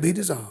shall be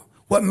dissolved,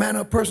 what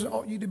manner of person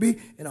ought you to be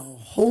in a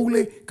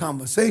holy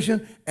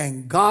conversation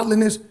and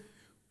godliness?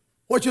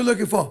 What you're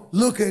looking for?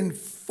 Looking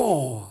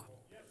for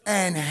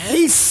and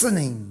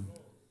hastening.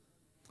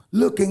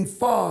 Looking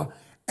for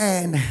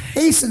and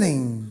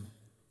hastening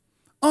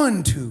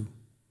unto.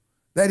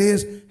 That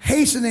is,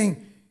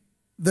 hastening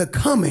the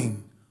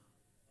coming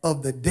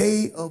of the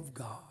day of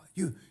God.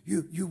 You're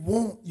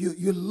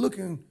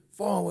looking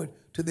forward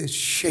to this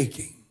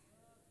shaking,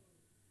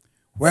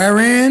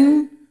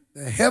 wherein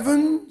the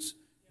heavens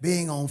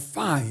being on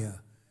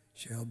fire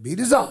shall be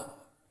dissolved,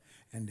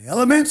 and the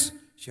elements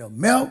shall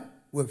melt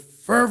with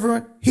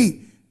fervent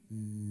heat.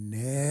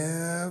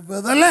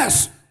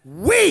 Nevertheless,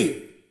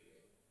 we,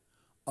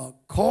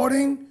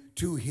 according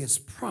to his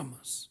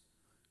promise,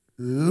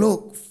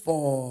 look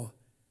for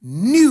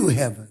new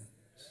heavens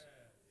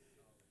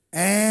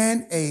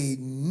and a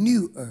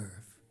new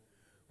earth,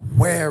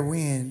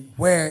 wherein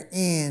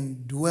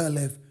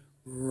dwelleth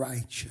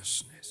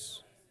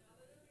righteousness.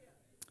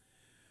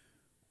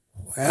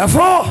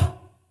 Wherefore,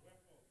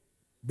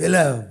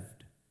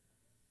 beloved,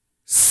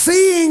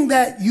 seeing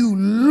that you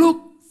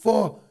look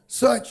for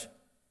such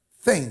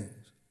things,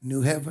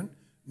 new heaven,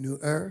 new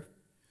earth,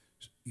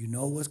 you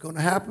know what's going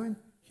to happen.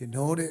 You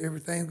know that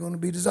everything's going to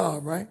be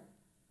dissolved, right?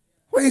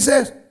 Well, he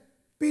says,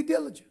 be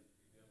diligent.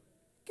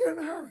 Get in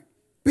a hurry.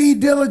 Be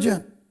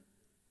diligent.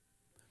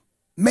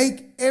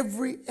 Make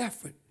every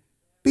effort.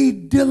 Be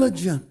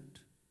diligent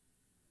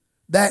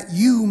that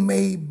you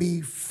may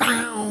be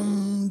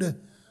found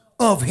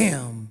of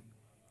him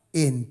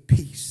in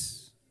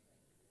peace.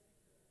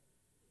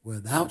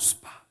 without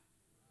spot,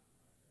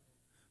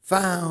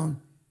 found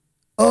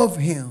of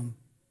him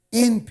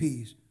in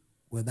peace,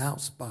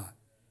 without spot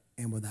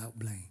and without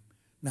blame.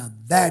 Now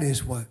that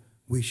is what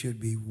we should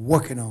be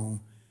working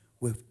on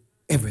with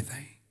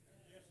everything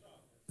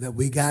that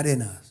we got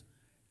in us.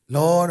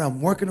 Lord,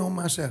 I'm working on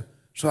myself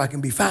so I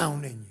can be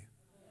found in you.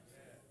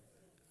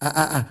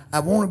 I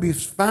want to be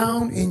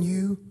found in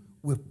you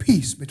with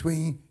peace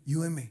between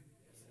you and me.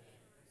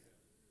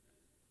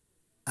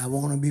 I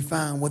want to be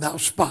found without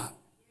spot.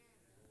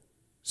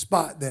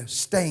 Spot there,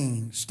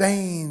 stain.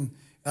 Stain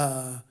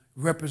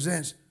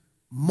represents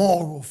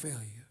moral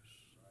failures.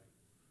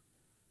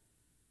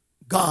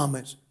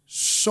 Garments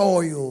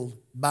soiled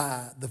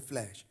by the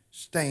flesh.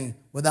 Stain,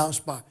 without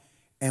spot,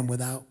 and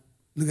without,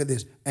 look at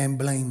this, and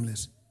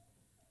blameless.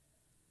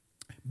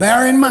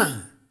 Bear in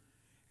mind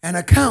and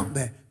account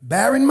that,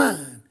 bear in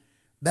mind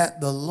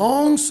that the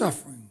long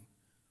suffering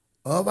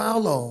of our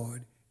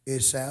Lord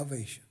is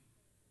salvation.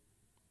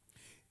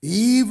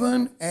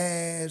 Even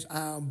as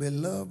our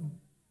beloved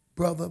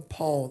brother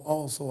Paul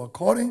also,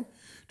 according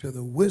to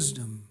the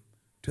wisdom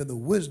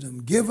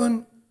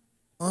given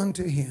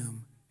unto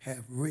him,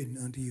 have written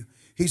unto you.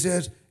 He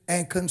says,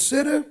 and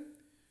consider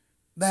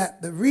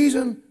that the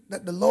reason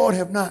that the Lord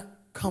have not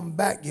come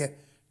back yet,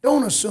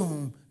 don't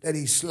assume that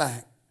he's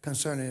slack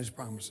concerning his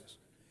promises.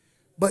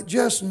 But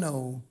just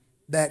know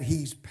that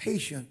he's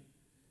patient,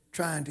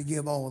 trying to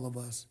give all of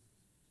us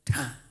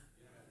time.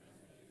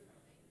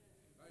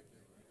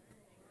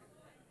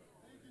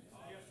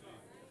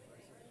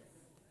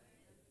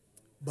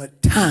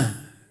 But time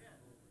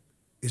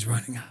is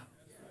running out.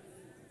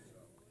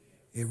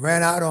 It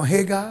ran out on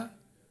Hagar.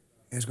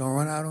 It's going to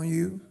run out on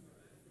you.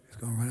 It's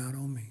going to run out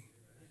on me.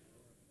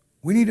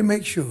 We need to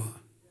make sure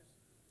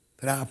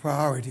that our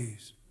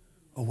priorities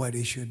are where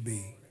they should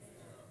be.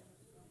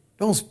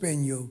 Don't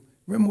spend your,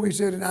 remember what he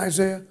said in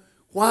Isaiah?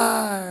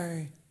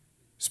 Why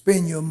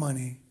spend your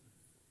money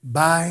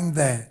buying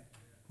that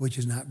which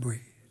is not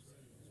bread?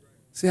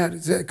 See how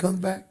that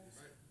comes back?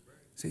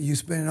 See, you're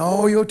spending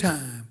all your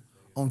time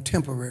on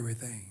temporary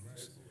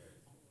things.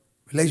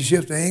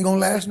 Relationships that ain't going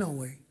to last no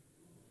way.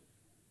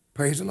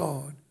 Praise the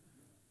Lord.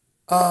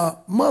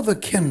 Mother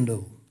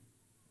Kendall,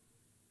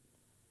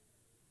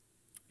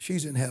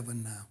 she's in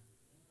heaven now.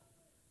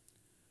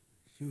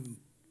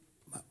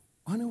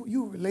 I know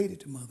you were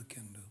related to Mother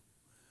Kendall,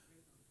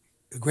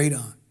 a great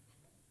aunt.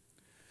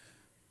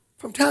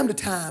 From time to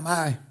time,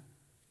 I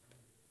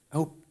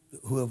hope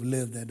whoever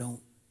lived there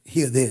don't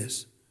hear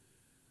this,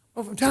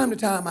 but from time to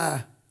time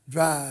I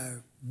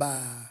drive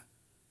by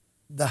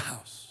the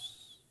house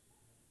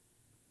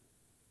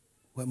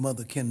where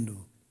Mother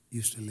Kendall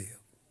used to live.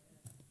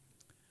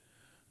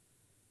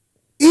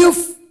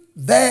 If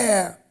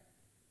there,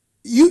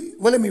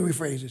 let me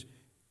rephrase this.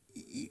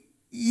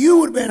 You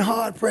would have been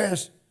hard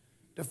pressed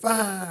to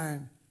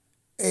find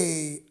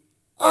a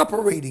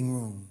operating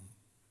room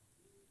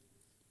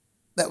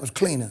that was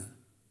cleaner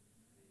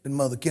than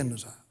Mother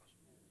Kendall's house.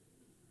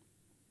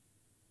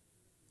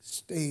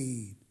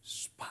 Stayed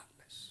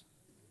spotless.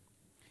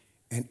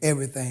 And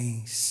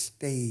everything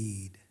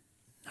stayed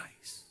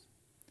nice.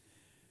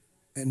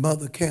 And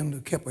Mother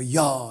Kendall kept a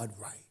yard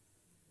right.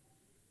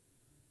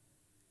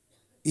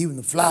 Even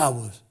the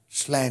flowers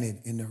slanted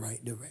in the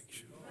right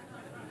direction.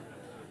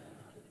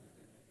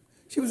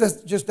 She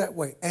was just that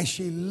way. And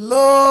she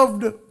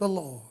loved the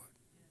Lord.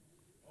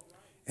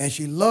 And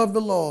she loved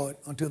the Lord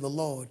until the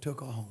Lord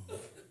took her home.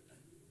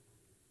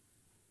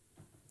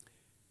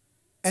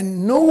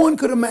 And no one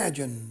could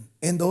imagine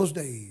in those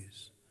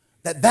days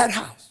that that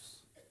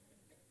house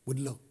would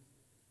look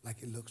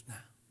like it looks now.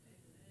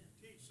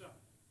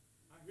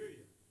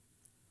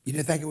 You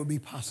didn't think it would be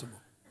possible.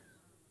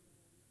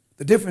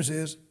 The difference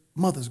is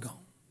Mother's gone.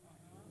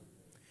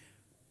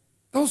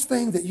 Those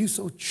things that you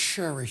so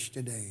cherish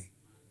today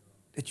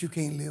that you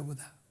can't live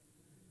without.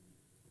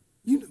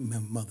 You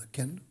remember Mother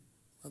Kendall.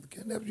 Mother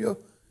Kendall, that was your,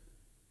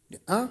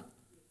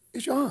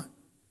 it's your aunt.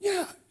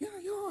 Yeah,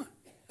 your aunt.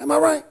 Am I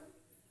right?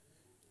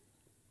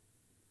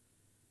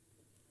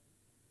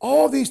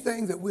 All these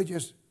things that we're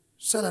just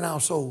selling our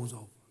souls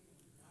over.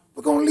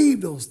 We're going to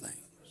leave those things.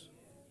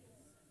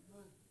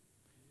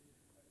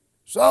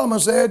 Solomon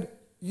said,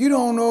 you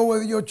don't know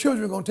whether your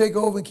children are going to take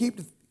over and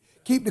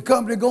keep the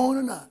company going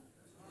or not.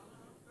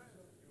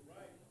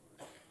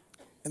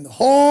 And the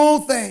whole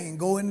thing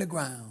go in the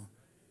ground.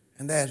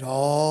 And that's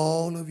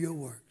all of your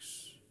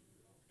works.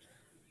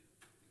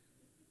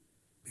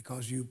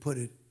 Because you put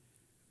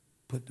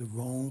the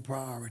wrong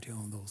priority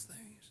on those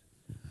things.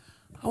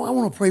 I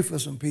want to pray for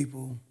some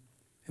people.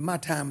 And my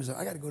time is up.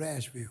 I got to go to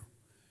Asheville.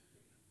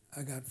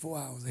 I got 4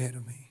 hours ahead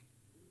of me.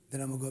 Then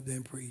I'm going to go up there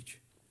and preach.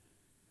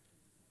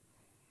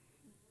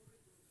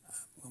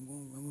 I'm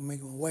going to make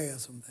them aware of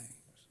some things.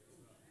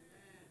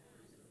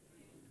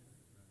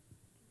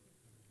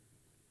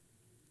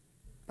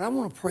 But I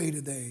want to pray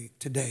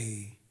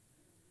today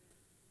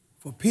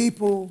for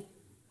people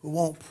who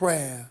want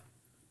prayer,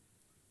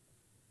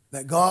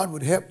 that God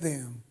would help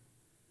them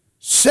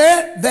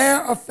set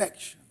their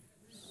affections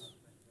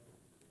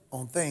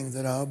on things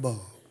that are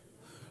above.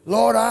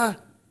 Lord, I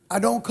I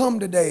don't come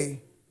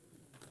today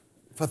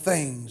for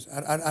things.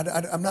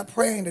 I'm not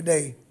praying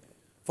today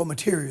for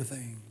material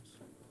things.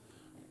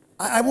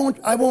 I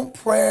want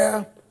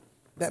prayer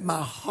that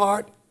my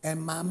heart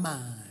and my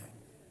mind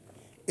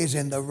is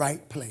in the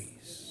right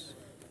place.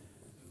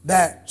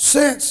 That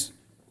since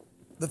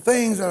the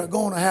things that are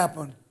going to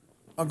happen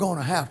are going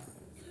to happen,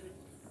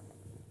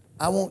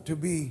 I want to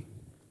be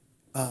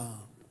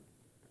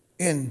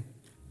in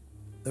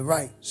the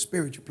right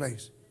spiritual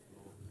place.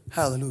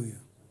 Hallelujah.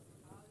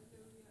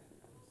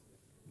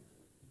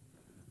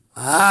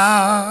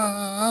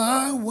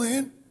 I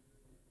went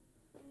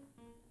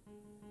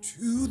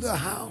to the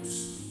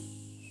house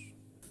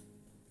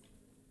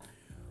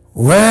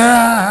where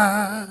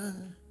I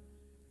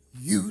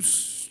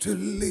used to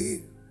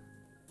live.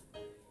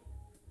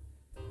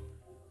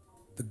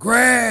 The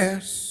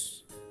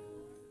grass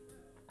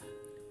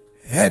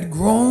had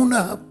grown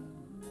up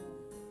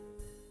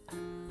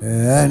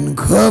and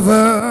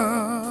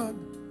covered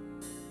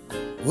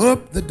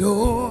up the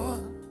door.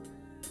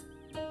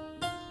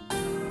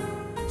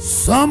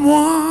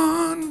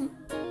 Someone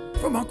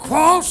from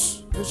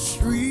across the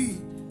street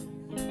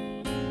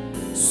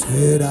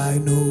said, I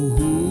know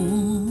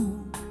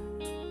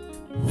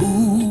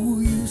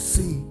who you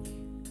seek.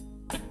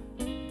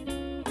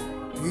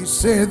 He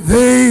said,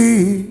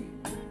 they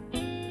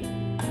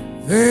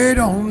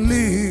don't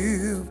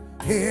live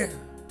here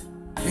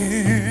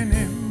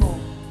anymore.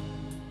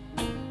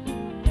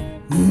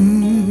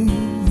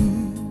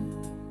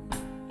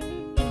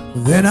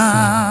 Then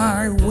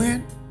I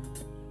went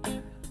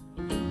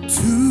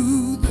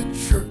to the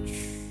church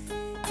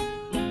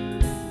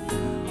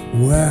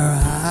where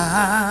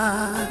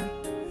I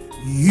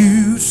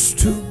used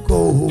to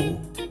go.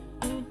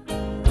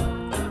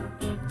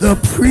 The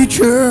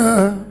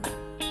preacher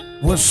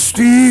was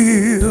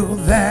still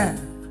there,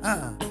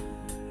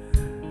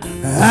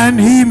 and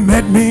he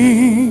met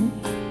me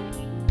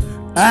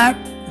at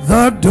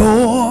the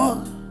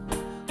door.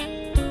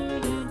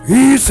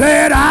 He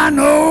said, I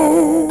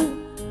know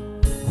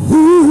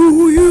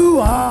who you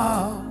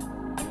are,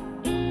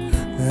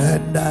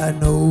 and I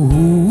know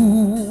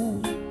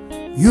who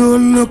you're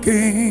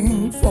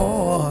looking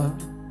for.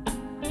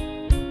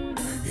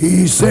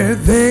 He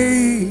said,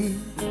 they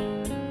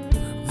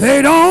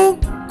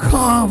don't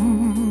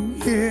come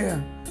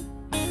here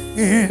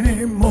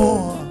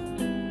anymore.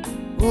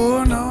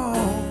 Oh no.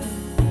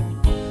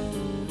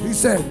 He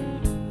said,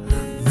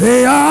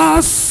 they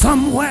are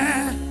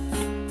somewhere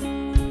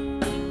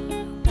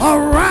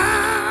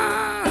around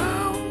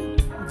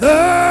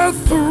the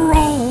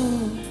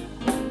throne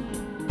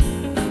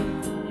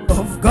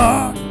of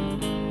God.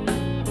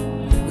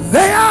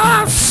 They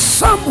are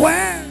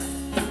somewhere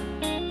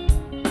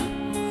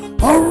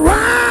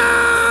around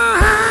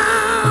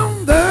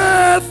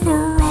the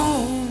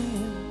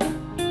throne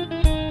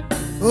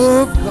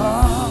of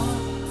God.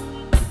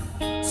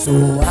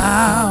 So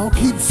I'll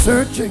keep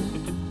searching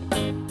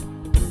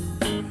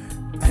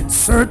and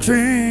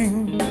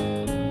searching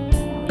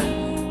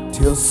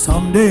till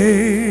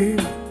someday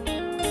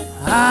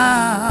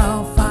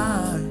I'll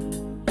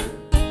find.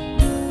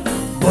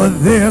 But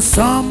there's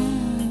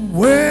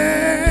somewhere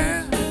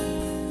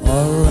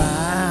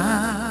around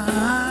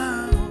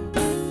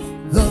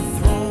the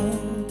throne.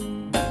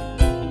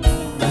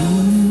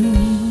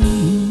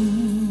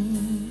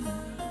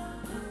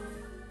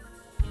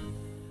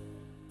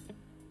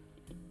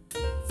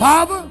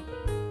 Father,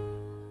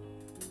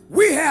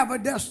 we have a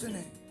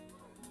destiny.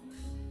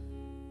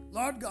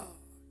 Lord God,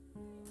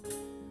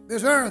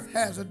 this earth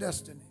has a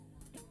destiny.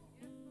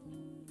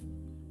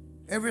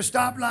 Every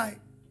stoplight,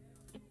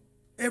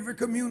 every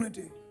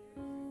community,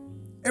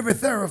 every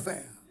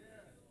thoroughfare,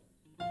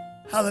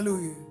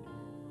 hallelujah,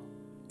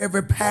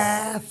 every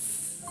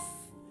path,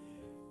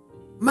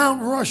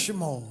 Mount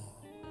Rushmore,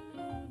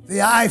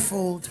 the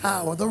Eiffel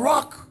Tower, the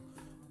Rock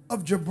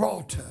of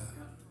Gibraltar,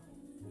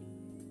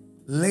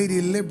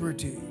 Lady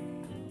Liberty,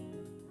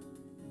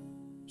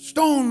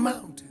 Stone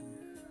Mountain,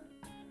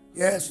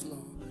 yes,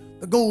 Lord,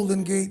 the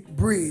Golden Gate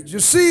Bridge,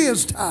 the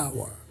Sears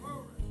Tower,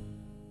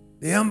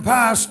 the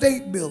Empire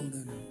State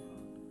Building,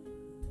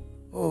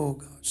 oh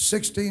God,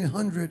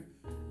 1600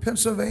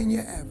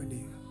 Pennsylvania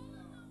Avenue,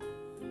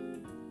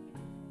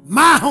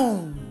 my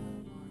home,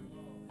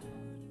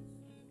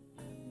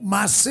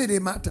 my city,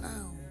 my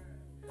town,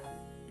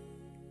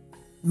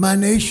 my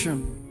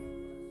nation.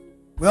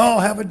 We all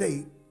have a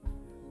date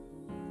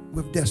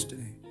with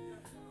destiny.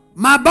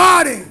 My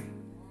body,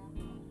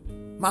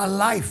 my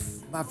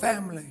life, my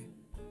family.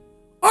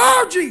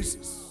 Oh,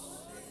 Jesus.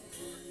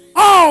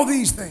 All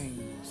these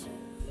things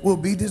will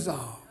be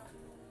dissolved.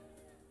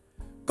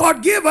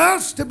 God, give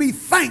us to be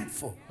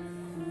thankful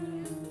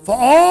for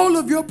all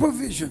of your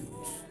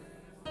provisions,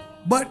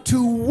 but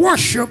to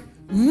worship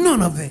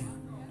none of them.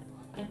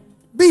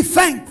 Be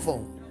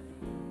thankful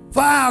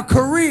for our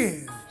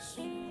careers,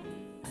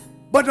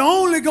 but to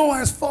only go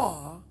as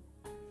far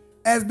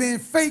as being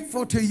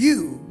faithful to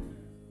you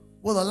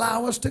will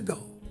allow us to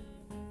go.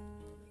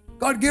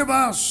 God, give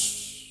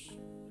us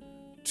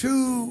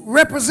to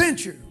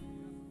represent you,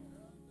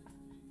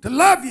 to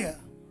love you,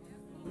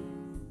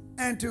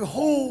 and to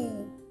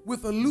hold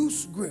with a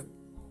loose grip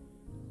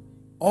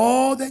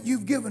all that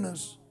you've given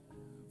us.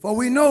 For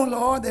we know,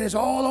 Lord, that it's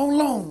all on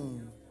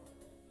loan,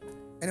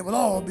 and it will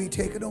all be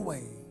taken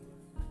away.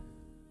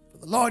 For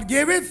the Lord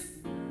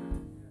giveth,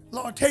 the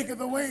Lord taketh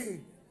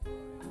away.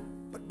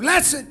 But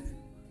blessed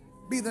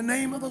be the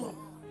name of the Lord.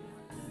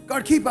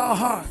 God, keep our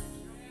hearts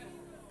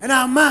and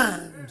our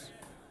minds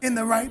in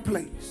the right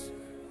place.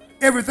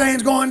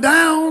 Everything's going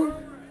down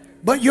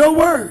but your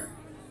word.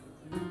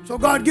 So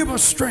God, give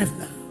us strength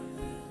now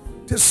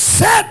to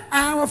set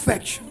our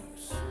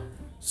affections.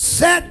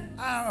 Set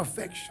our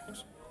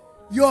affections.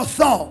 Your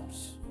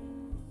thoughts.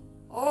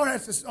 All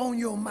that's just on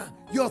your mind.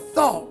 Your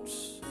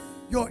thoughts.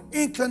 Your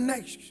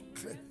inclinations.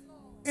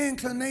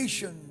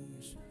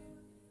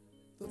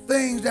 The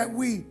things that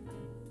we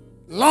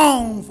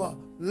long for,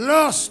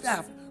 lust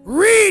after.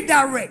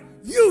 Redirect.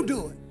 You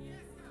do it.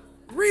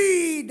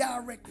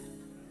 Redirect.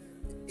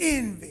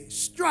 Envy,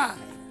 strife,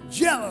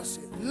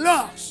 jealousy,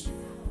 lust,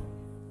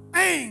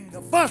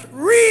 anger, fuss.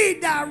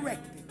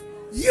 Redirect it.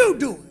 You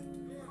do it.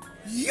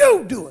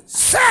 You do it.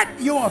 Set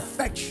your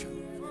affection.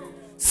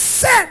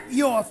 Set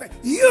your affection.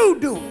 You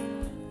do it.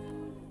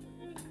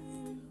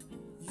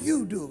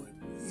 You do it.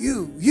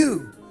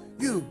 You.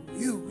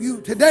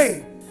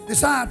 Today,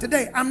 decide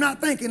today, I'm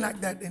not thinking like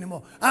that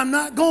anymore. I'm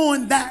not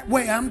going that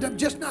way. I'm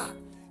just not.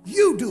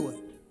 You do it.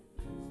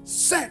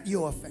 Set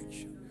your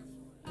affection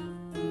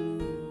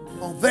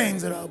on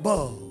things that are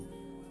above.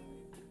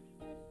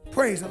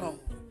 Praise the Lord.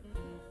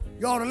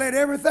 You ought to let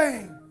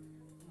everything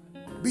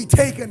be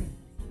taken.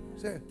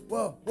 Say,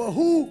 well,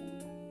 who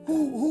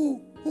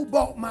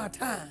bought my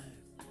time?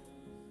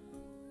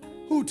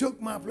 Who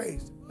took my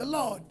place? The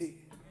Lord did.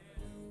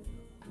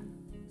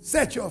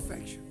 Set your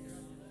affection.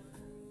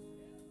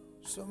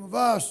 Some of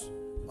us,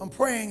 I'm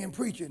praying and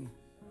preaching,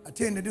 I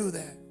tend to do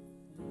that.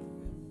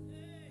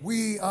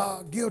 We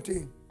are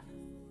guilty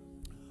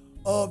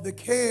of the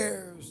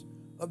cares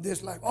of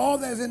this life. All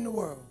that's in the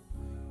world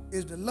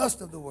is the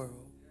lust of the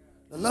world,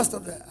 the lust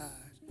of the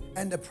eyes,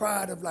 and the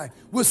pride of life.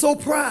 We're so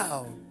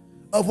proud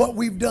of what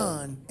we've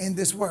done in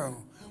this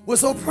world. We're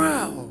so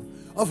proud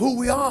of who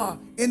we are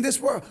in this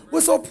world. We're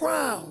so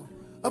proud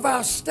of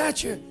our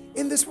stature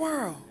in this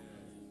world.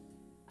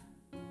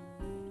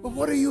 But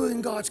what are you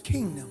in God's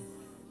kingdom?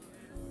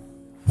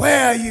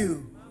 Where are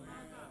you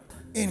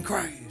in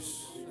Christ?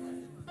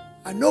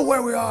 I know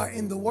where we are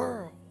in the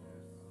world.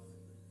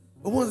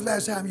 But when's the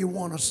last time you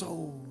won a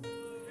soul?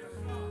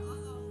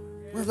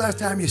 When's the last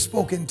time you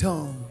spoke in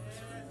tongues?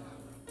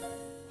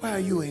 Where are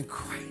you in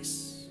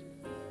Christ?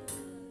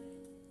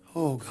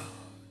 Oh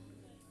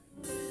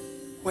God.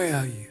 Where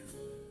are you?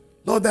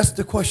 Lord, that's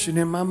the question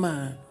in my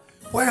mind.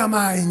 Where am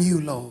I in you,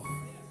 Lord?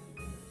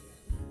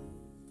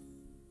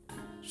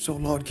 So,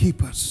 Lord,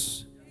 keep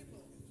us.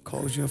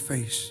 Cause your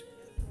face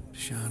to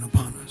shine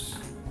upon us.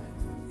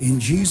 In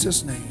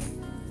Jesus'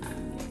 name,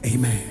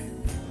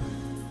 amen.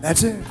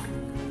 That's it.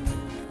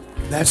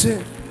 That's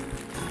it.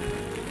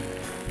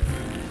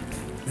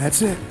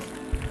 That's it.